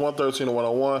Clippers,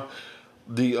 113-101.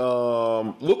 The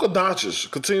Luka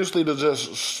Doncic continuously to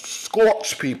just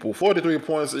scorch people, 43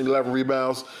 points and 11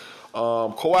 rebounds.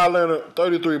 Kawhi Leonard,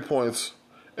 33 points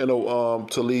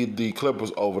to lead the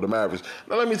Clippers over the Mavericks.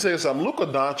 Now let me tell you something. Luka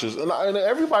Doncic, and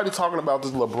everybody talking about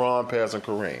this LeBron passing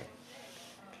Kareem.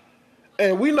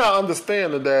 And we not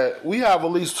understanding that we have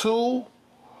at least two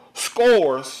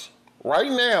scorers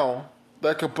right now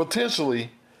that could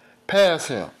potentially pass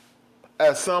him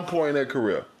at some point in their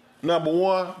career. Number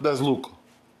one, that's Luka.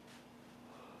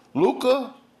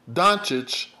 Luka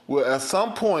Doncic will at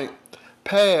some point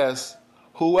pass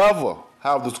whoever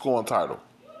have the scoring title.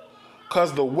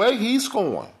 Because the way he's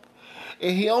scoring,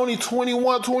 and he only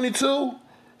 21, 22,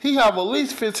 he have at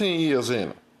least 15 years in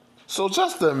him. So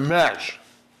just imagine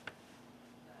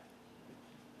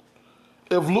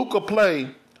if Luka play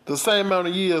the same amount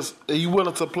of years that he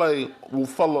willing to play with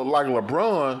a fellow like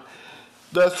LeBron,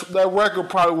 that record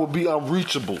probably will be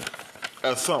unreachable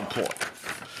at some point.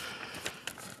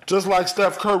 Just like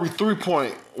Steph Curry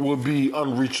 3-point would be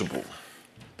unreachable.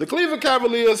 The Cleveland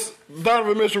Cavaliers,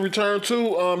 Donovan Mitchell returned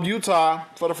to Utah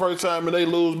for the first time, and they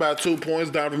lose by 2 points.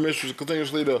 Donovan Mitchell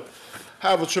continuously to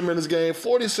have a tremendous game,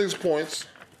 46 points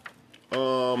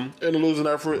in the losing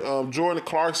effort. Jordan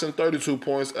Clarkson, 32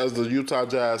 points as the Utah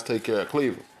Jazz take care of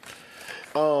Cleveland.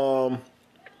 And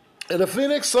the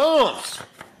Phoenix Suns,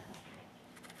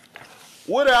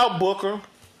 without Booker,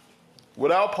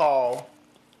 without Paul,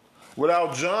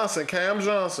 without Cam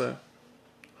Johnson,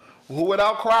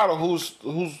 without Crowder, who's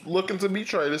looking to be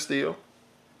traded still,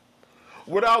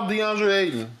 without DeAndre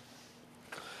Ayton,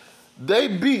 they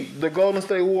beat the Golden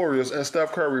State Warriors and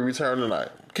Steph Curry returned tonight.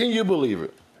 Can you believe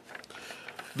it?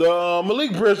 The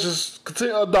Malik Bridges,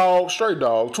 straight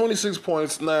dog, 26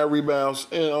 points, 9 rebounds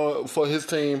for his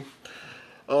team.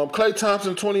 Klay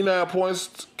Thompson, 29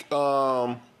 points.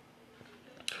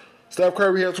 Steph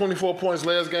Curry had 24 points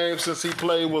last game since he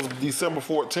played was December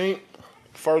 14th.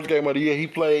 First game of the year he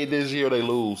played this year, they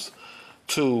lose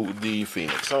to the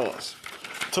Phoenix Suns.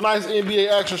 Tonight's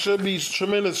NBA action should be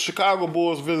tremendous. Chicago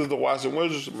Bulls visit the Washington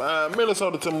Wizards,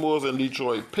 Minnesota Timberwolves and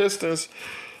Detroit Pistons,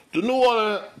 the New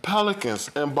Orleans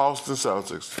Pelicans and Boston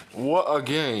Celtics. What a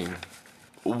game.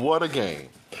 What a game.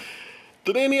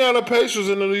 The Indiana Pacers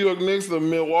and the New York Knicks, the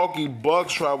Milwaukee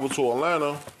Bucks travel to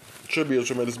Atlanta. Should be a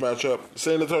tremendous matchup.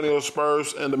 San Antonio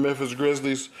Spurs and the Memphis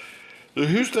Grizzlies. The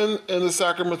Houston and the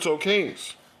Sacramento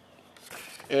Kings.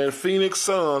 And Phoenix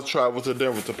Suns travel to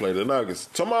Denver to play the Nuggets.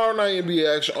 Tomorrow night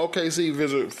NBA action. OKC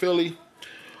visit Philly.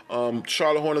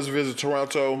 Charlotte Hornets visit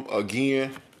Toronto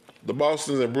again. The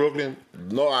Boston's in Brooklyn.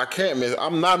 No, I can't miss.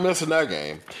 I'm not missing that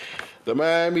game. The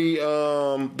Miami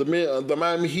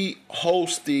Heat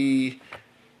host the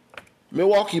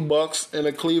Milwaukee Bucks, and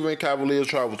the Cleveland Cavaliers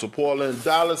travel to Portland.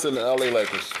 Dallas and the LA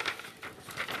Lakers.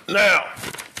 Now,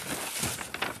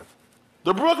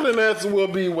 the Brooklyn Nets will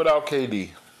be without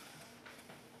KD.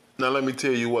 Now, let me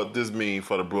tell you what this means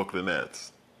for the Brooklyn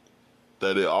Nets.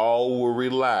 That it all will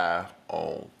rely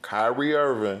on Kyrie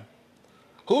Irving,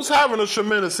 who's having a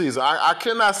tremendous season. I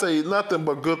cannot say nothing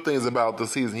but good things about the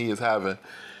season he is having.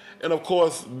 And, of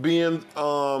course, Ben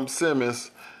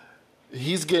Simmons,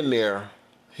 he's getting there.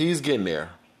 He's getting there.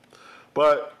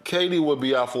 But KD will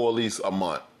be out for at least a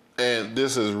month. And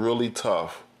this is really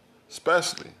tough,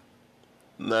 especially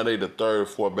now they the third,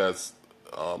 fourth best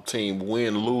team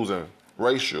win-losing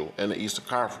ratio in the Eastern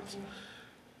Conference.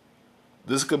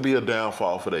 This could be a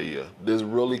downfall for that year. This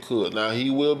really could. Now, he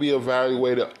will be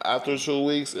evaluated after 2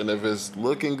 weeks, and if it's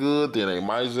looking good, then they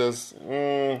might just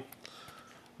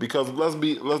because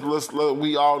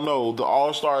we all know the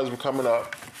All-Stars are coming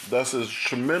up. That's a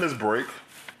tremendous break.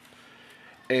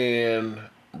 And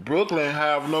Brooklyn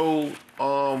have no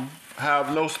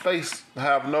space, they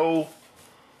have no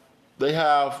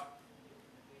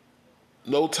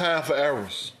time for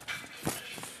errors.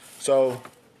 So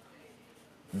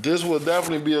this will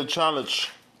definitely be a challenge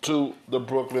to the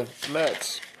Brooklyn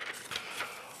Nets.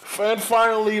 And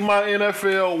finally, my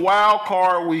NFL wild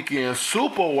card weekend,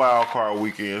 super wild card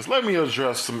weekends. Let me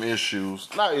address some issues.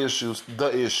 Not issues,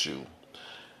 the issue.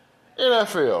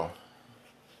 NFL.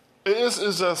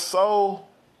 It's just so,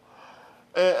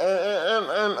 and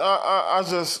I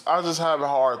just have a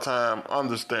hard time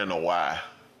understanding why.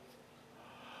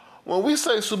 When we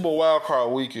say Super Wild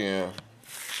Card Weekend,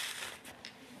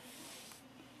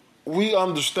 we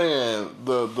understand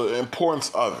the importance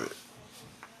of it.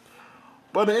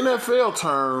 But the NFL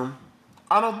term,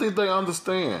 I don't think they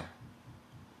understand.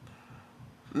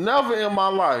 Never in my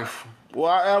life will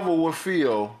I ever would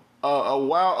feel a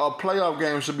playoff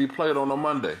game should be played on a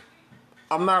Monday.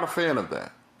 I'm not a fan of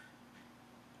that.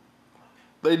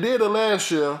 They did it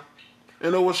last year,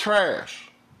 and it was trash.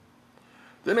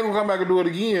 Then they're going to come back and do it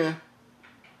again.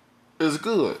 It's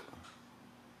good.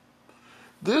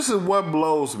 This is what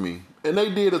blows me. And they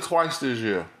did it twice this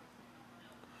year.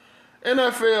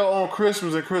 NFL on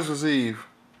Christmas and Christmas Eve,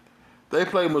 they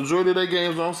play majority of their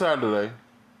games on Saturday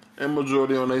and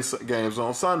majority of their games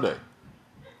on Sunday.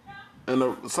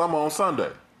 And some on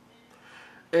Sunday.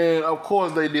 And of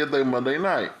course they did their Monday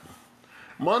night.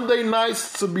 Monday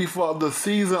nights to be for the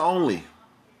season only.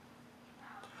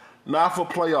 Not for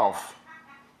playoff.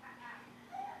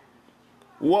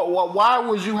 Why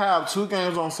would you have 2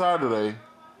 games on Saturday,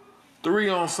 3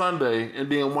 on Sunday,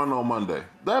 and then 1 on Monday?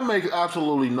 That makes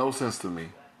absolutely no sense to me.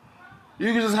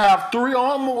 You can just have 3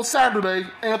 on Saturday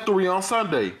and 3 on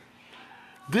Sunday.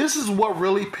 This is what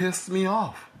really pissed me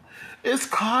off. It's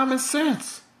common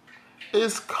sense.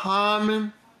 It's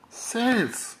common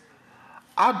sense.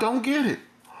 I don't get it.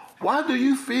 Why do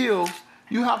you feel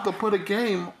you have to put a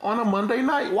game on a Monday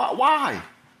night? Why?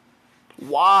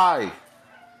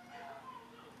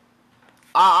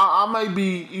 I may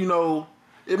be,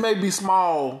 it may be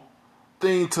small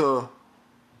thing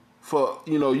for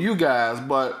you guys,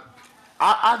 but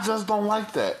I just don't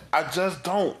like that. I just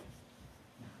don't.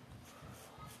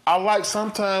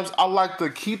 Sometimes I like to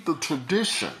keep the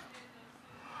tradition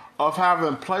of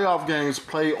having playoff games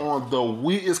play on the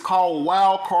week. It's called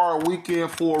Wild Card Weekend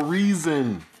for a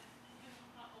reason.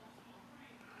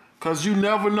 Cause you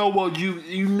never know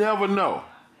you never know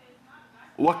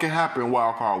what can happen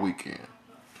Wild Card Weekend.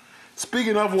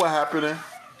 Speaking of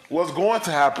what's going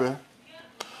to happen,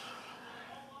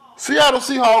 Seattle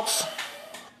Seahawks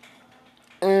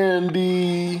and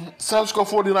the San Francisco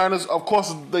 49ers, of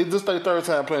course, this is their 3rd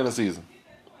time playing the season.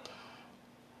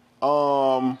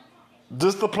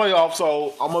 This the playoffs,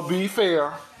 so I'm going to be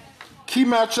fair. Key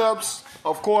matchups,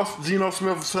 of course, Geno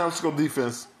Smith and San Francisco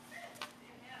defense.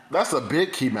 That's a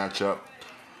big key matchup.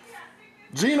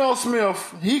 Geno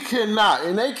Smith, he cannot,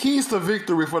 and they keys to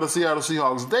victory for the Seattle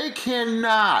Seahawks, they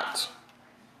cannot,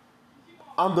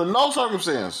 under no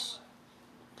circumstance,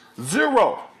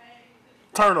 0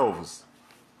 turnovers,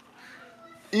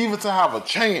 even to have a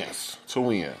chance to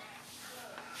win.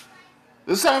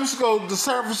 The San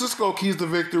Francisco keys to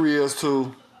victory is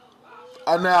to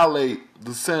annihilate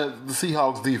the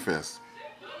Seahawks defense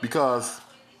because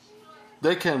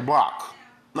they can block.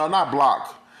 No, not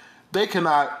block. They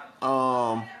cannot.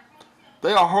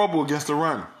 They are horrible against the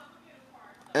run.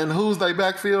 And who's their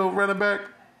backfield running back?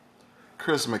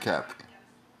 Chris McCaffrey.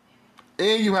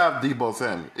 And you have Deebo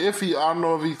Samuel. I don't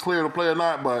know if he's clear to play or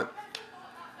not, but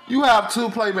you have 2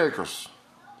 playmakers.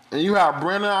 And you have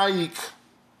Brandon Ayuk,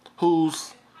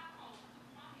 who's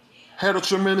had a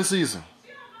tremendous season.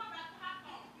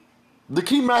 The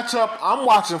key matchup I'm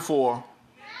watching for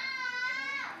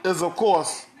is, of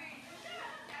course,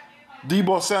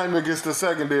 Deebo Samuel against the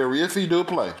secondary, if he do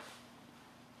play.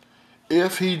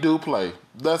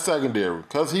 That secondary,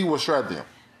 because he will shred them.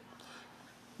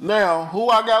 Now, who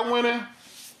I got winning?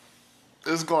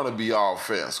 It's going to be all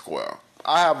fair and square.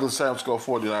 I have the San Francisco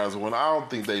 49ers win. I don't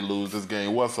think they lose this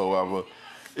game whatsoever.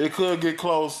 It could get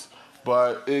close,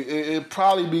 but it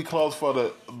probably be close for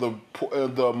the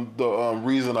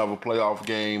reason of a playoff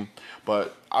game.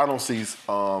 But I don't see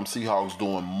Seahawks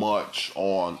doing much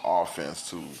on offense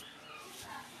to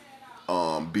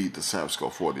beat the San Francisco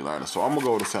 49ers. So I'm going to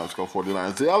go with the San Francisco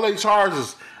 49ers. The LA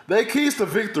Chargers, their keys to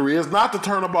victory is not to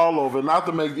turn the ball over, not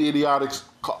to make the idiotic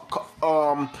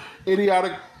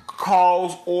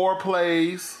calls or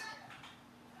plays.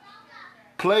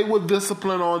 Play with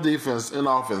discipline on defense and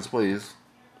offense, please.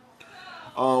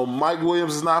 Mike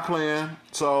Williams is not playing,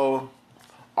 so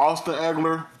Austin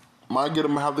Eckler might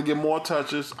have to get more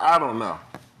touches. I don't know.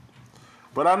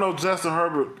 But I know Justin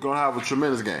Herbert going to have a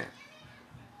tremendous game.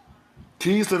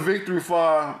 Keys to victory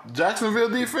for Jacksonville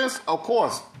defense, of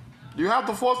course. You have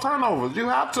to force turnovers. You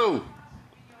have to.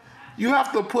 You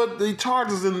have to put the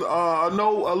Chargers in a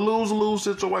lose-lose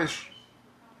situation.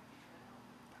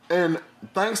 And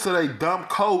thanks to their dumb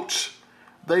coach,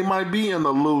 they might be in a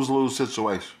lose-lose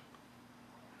situation.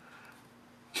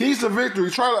 Keys to victory.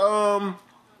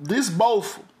 This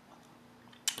both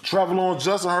Trevor Lawrence,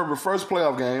 Justin Herbert, first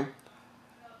playoff game.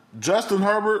 Justin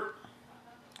Herbert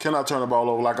cannot turn the ball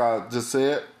over like I just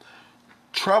said.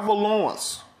 Trevor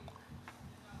Lawrence,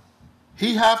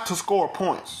 he have to score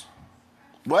points.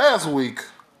 Last week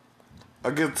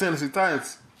against Tennessee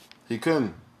Titans, he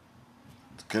couldn't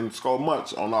score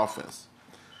much on offense.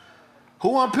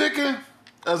 Who I'm picking?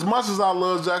 As much as I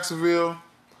love Jacksonville,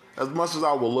 as much as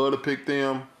I would love to pick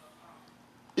them,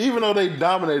 even though they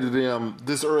dominated them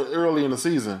this early in the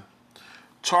season,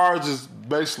 Chargers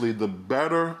basically the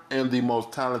better and the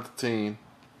most talented team.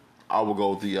 I will go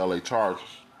with the LA Chargers.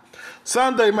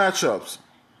 Sunday matchups.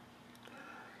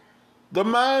 The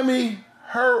Miami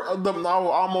I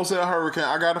almost said Hurricane.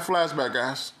 I got a flashback,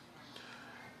 guys.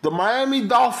 The Miami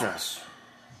Dolphins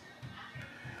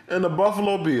and the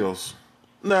Buffalo Bills.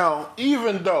 Now,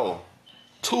 even though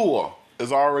Tua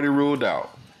is already ruled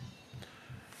out,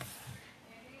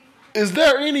 is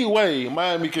there any way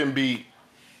Miami can beat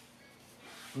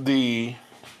the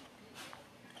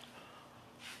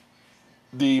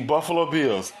Buffalo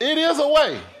Bills? It is a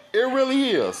way. It really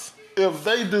is. If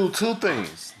they do two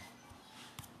things.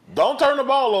 Don't turn the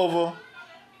ball over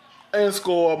and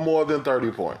score more than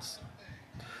 30 points.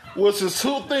 Which is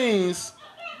two things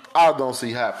I don't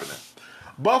see happening.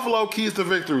 Buffalo keys to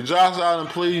victory. Josh Allen,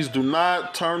 please do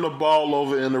not turn the ball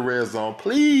over in the red zone.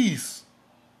 Please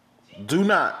do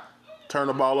not turn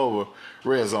the ball over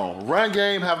red zone. Run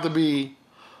game have to be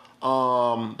the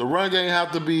run game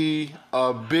have to be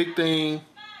a big thing.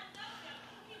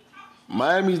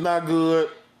 Miami's not good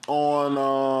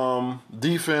on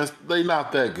defense. They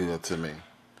not that good to me.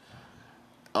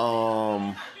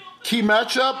 Key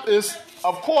matchup is,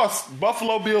 of course,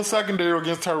 Buffalo Bills secondary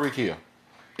against Tyreek Hill.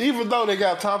 Even though they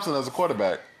got Thompson as a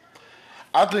quarterback,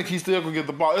 I think he still can get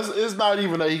the ball. It's not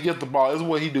even that he get the ball. It's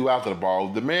what he do after the ball.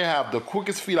 The man have the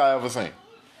quickest feet I ever seen.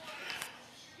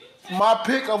 My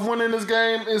pick of winning this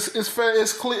game is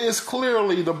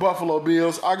clearly the Buffalo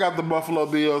Bills. I got the Buffalo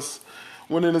Bills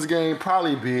winning this game,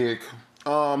 probably big.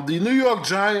 The New York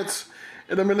Giants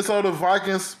and the Minnesota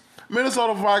Vikings.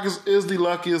 Minnesota Vikings is the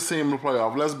luckiest team in the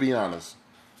playoff. Let's be honest.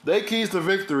 They keys to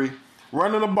victory.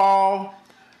 Running the ball.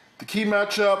 The key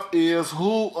matchup is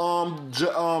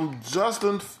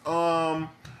Justin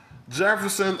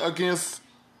Jefferson against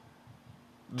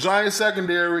Giants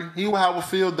secondary. He will have a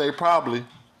field day probably.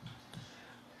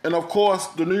 And of course,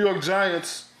 the New York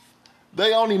Giants,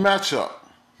 they only match up.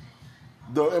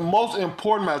 The most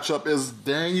important matchup is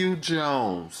Daniel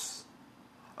Jones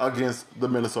against the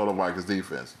Minnesota Vikings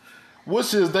defense.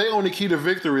 Which is, they only key to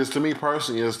victory is, to me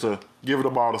personally, is to give the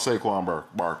ball to Saquon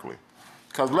Barkley.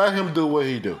 Because let him do what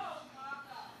he do.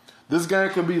 This game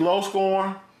could be low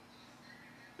scoring.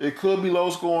 It could be low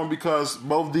scoring because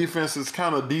both defenses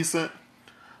kind of decent.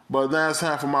 But now it's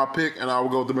time for my pick, and I will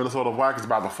go with the Minnesota Vikings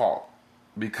by default.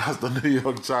 Because the New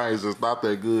York Giants is not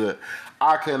that good.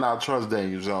 I cannot trust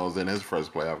Daniel Jones in his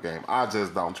first playoff game. I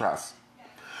just don't trust.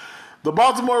 The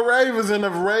Baltimore Ravens and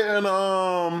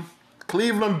the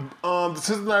Cleveland, the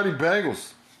Cincinnati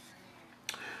Bengals.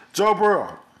 Joe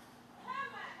Burrow.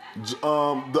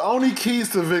 The only keys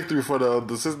to victory for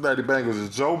the Cincinnati Bengals is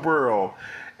Joe Burrow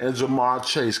and Jamar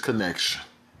Chase connection.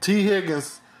 T.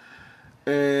 Higgins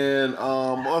and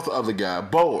what's the other guy?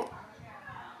 Bowen.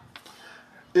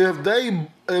 If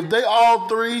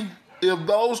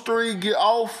those three get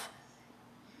off,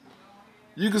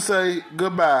 you can say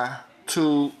goodbye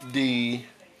to the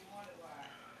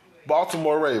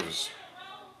Baltimore Ravens.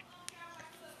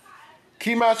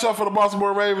 Key matchup for the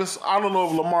Baltimore Ravens. I don't know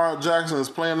if Lamar Jackson is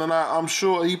playing or not. I'm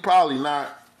sure he probably not.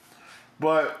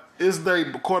 But it's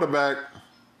their quarterback.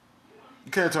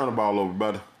 You can't turn the ball over,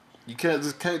 buddy. You can't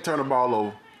turn the ball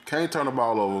over. Can't turn the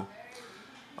ball over.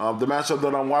 The matchup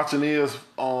that I'm watching is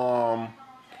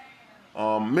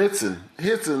Mixon.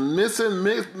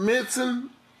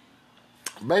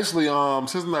 Basically,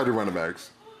 Cincinnati running backs.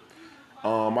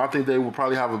 I think they will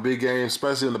probably have a big game,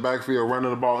 especially in the backfield, running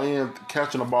the ball and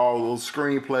catching the ball, those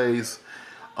screen plays.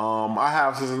 I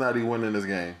have Cincinnati winning this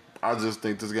game. I just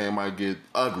think this game might get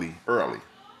ugly early.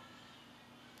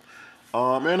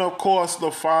 And of course,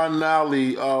 the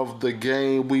finale of the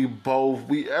game,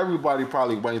 everybody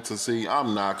probably waiting to see.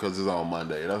 I'm not, because it's on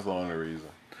Monday. That's the only reason.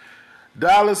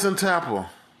 Dallas and Tampa.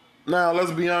 Now,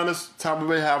 let's be honest. Tampa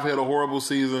Bay have had a horrible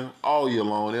season all year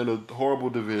long in a horrible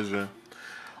division.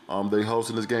 They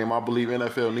hosting this game. I believe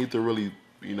NFL need to really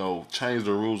change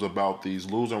the rules about these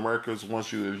losing records.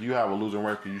 If you have a losing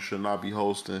record, you should not be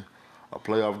hosting a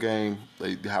playoff game.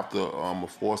 They have to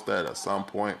enforce that at some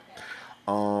point.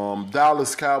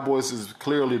 Dallas Cowboys is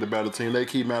clearly the better team. They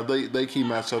keep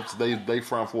matchups. They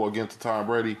front four against Tom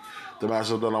Brady. The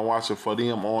matchup that I'm watching for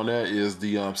them on that is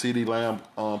the CeeDee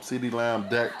Lamb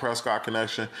Dak Prescott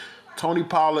connection. Tony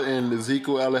Pollard and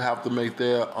Ezekiel Elliott have to make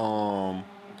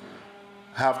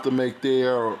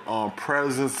their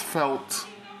presence felt,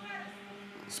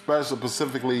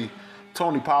 specifically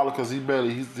Tony Pollard, because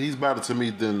he's better to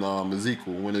me than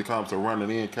Ezekiel when it comes to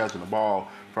running in, catching the ball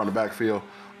from the backfield.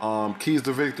 Keys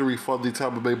to victory for the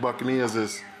Tampa Bay Buccaneers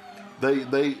is they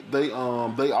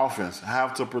offense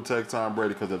have to protect Tom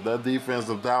Brady, because if that defense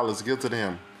of Dallas get to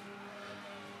them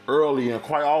early and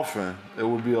quite often, it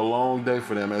would be a long day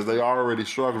for them, as they are already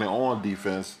struggling on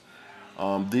defense.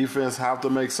 Defense have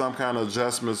to make some kind of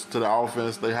adjustments to the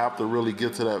offense. They have to really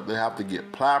get to that. They have to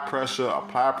apply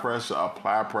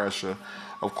pressure.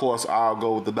 Of course, I'll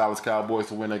go with the Dallas Cowboys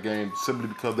to win that game simply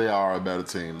because they are a better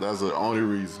team. That's the only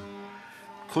reason.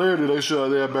 Clearly,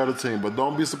 they're a better team, but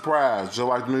don't be surprised. Just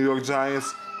like the New York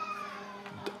Giants,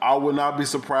 I would not be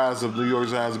surprised if the New York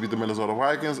Giants beat the Minnesota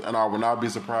Vikings, and I would not be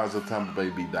surprised if Tampa Bay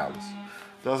beat Dallas.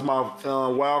 That's my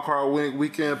wild card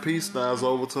weekend piece. Now it's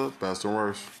over to best and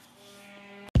worst.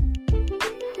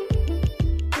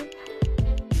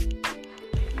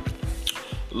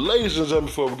 Ladies and gentlemen,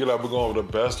 before we get up, we're going over the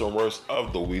best and worst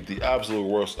of the week. The absolute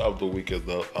worst of the week is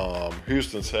the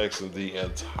Houston Texans, the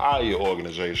entire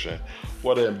organization.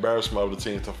 What an embarrassment of the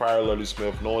team to fire Lovie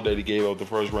Smith, knowing that he gave up the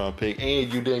first round pick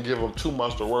and you didn't give him too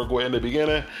much to work with in the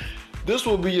beginning. This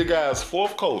will be your guys'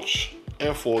 fourth coach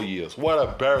in 4 years. What an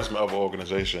embarrassment of an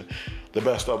organization. The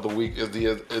best of the week is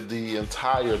the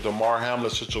entire Damar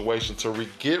Hamlin situation to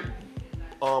get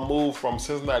moved from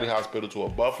Cincinnati Hospital to a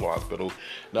Buffalo hospital.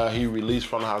 Now he released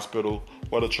from the hospital.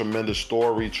 What a tremendous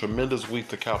story. Tremendous week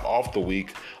to cap off the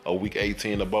week. Week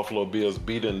 18, the Buffalo Bills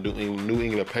beating New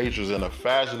England Patriots in a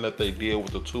fashion that they did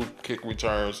with the 2 kick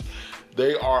returns.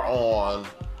 They are on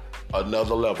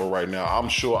another level right now. I'm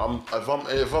sure if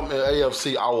I'm in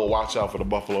AFC, I will watch out for the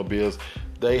Buffalo Bills.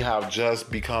 They have just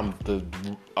become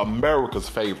America's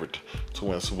favorite to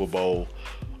win Super Bowl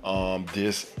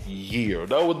this year.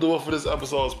 That will do it for this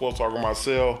episode of Sports Talk with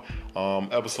myself.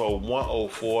 Episode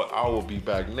 104. I will be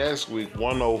back next week.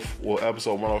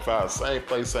 Episode 105. Same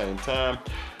place, same time.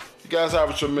 You guys have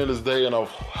a tremendous day and a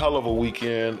hell of a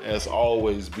weekend. As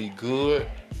always, be good,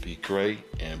 be great,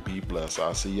 and be blessed.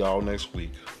 I'll see y'all next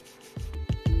week.